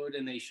Od,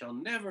 and they shall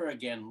never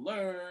again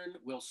learn,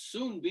 will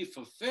soon be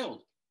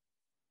fulfilled.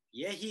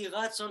 Yehi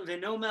Ratzon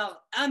Venomer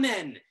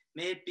Amen.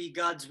 May it be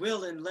God's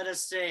will, and let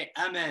us say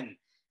Amen.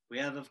 We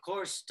have, of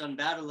course, done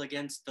battle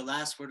against the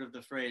last word of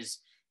the phrase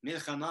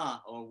Milchama,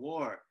 or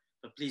war,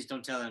 but please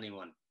don't tell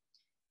anyone.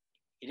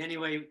 In any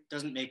way, it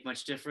doesn't make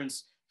much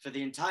difference. For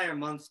the entire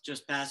month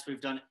just past, we've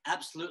done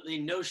absolutely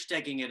no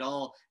shteging at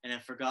all and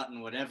have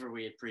forgotten whatever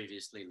we had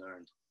previously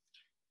learned.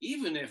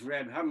 Even if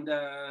Reb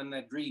Hamdan,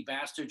 that greedy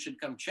bastard, should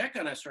come check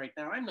on us right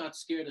now, I'm not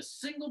scared a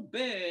single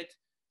bit,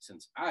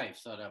 since I've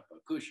thought up a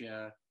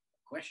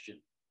question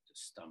to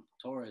stump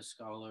Torah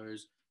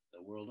scholars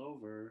the world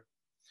over.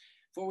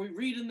 For we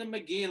read in the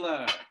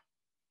Megillah,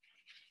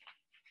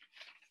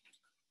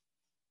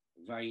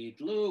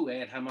 Vayitlu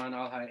et Haman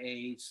al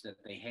ha'etz,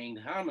 that they hanged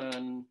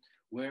Haman,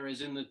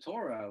 whereas in the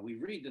Torah we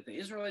read that the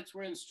Israelites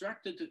were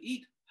instructed to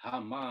eat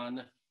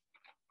Haman.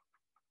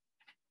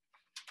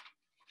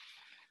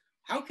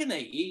 How can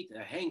they eat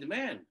a hanged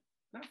man?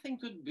 Nothing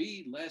could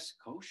be less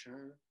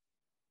kosher.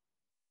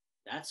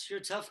 That's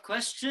your tough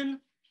question?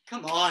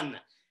 Come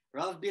on.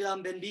 Rav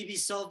Bilam Ben Bibi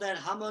solved that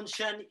Hamon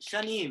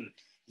Shanim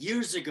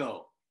years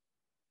ago.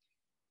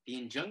 The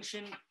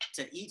injunction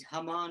to eat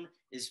Haman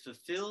is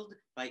fulfilled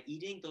by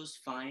eating those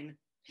fine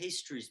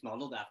pastries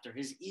modeled after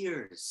his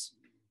ears.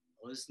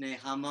 Ozne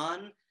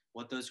Haman,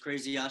 what those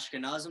crazy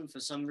Ashkenazim, for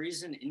some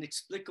reason,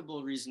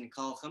 inexplicable reason,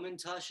 call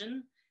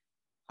Hamantashen,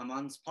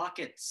 Haman's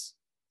pockets.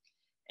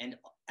 And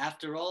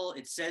after all,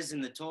 it says in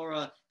the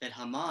Torah that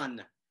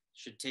Haman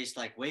should taste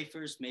like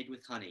wafers made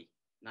with honey,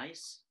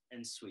 nice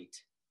and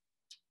sweet.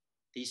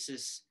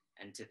 Thesis,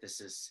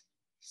 antithesis,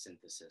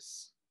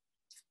 synthesis.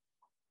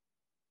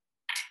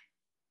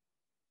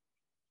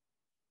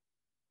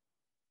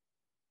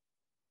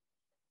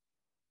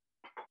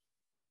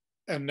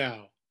 And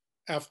now,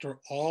 after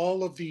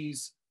all of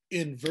these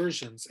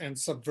inversions and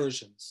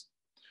subversions,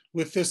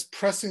 with this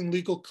pressing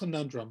legal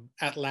conundrum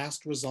at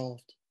last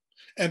resolved,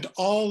 and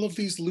all of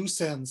these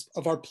loose ends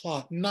of our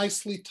plot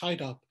nicely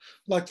tied up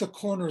like the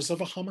corners of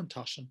a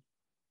Hamantaschen,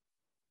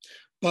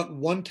 but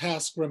one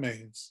task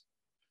remains: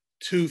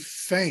 to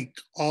thank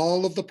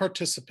all of the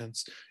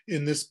participants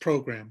in this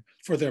program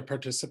for their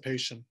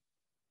participation.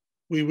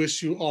 We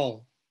wish you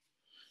all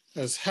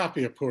as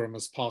happy a Purim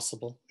as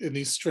possible in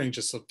these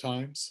strangest of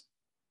times.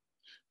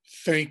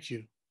 Thank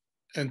you,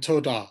 and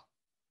toda,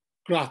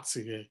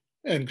 grazie,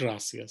 and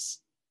gracias.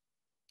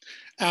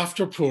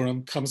 After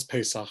Purim comes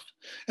Pesach,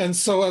 and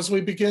so as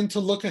we begin to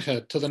look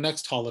ahead to the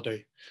next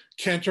holiday,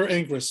 Cantor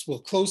Angress will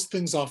close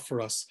things off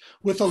for us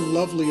with a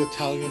lovely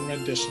Italian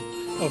rendition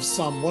of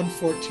Psalm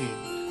 114,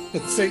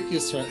 B'tzeit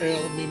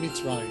Yisrael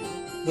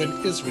miMitzrayim,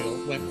 when Israel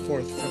went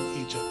forth from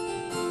Egypt.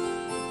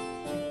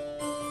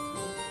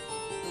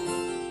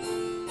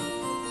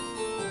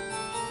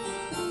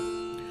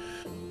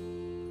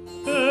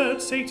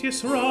 בצאת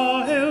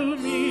ישראל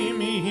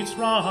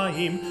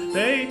ממצרים,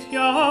 בית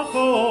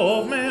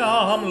יעקב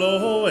מעם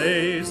לא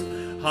עז.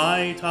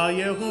 הייתה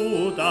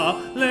יהודה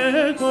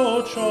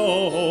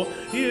לקודשו,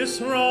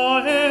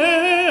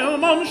 ישראל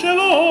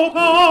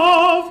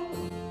ממשלותיו.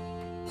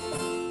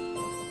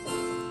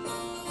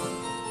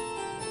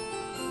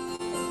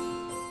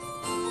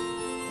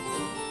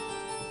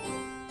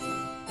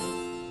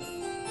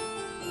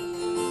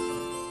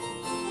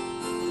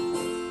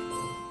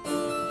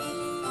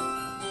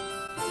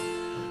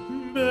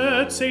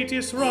 בצאת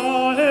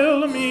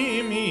ישראל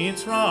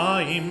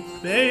ממצרים,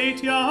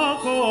 בית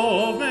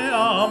יעקב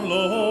מעם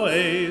לא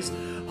עז.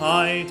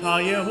 הייתה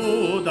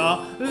יהודה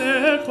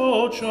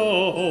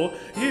לקודשו,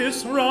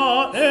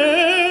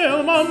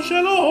 ישראל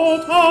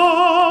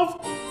ממשלותיו.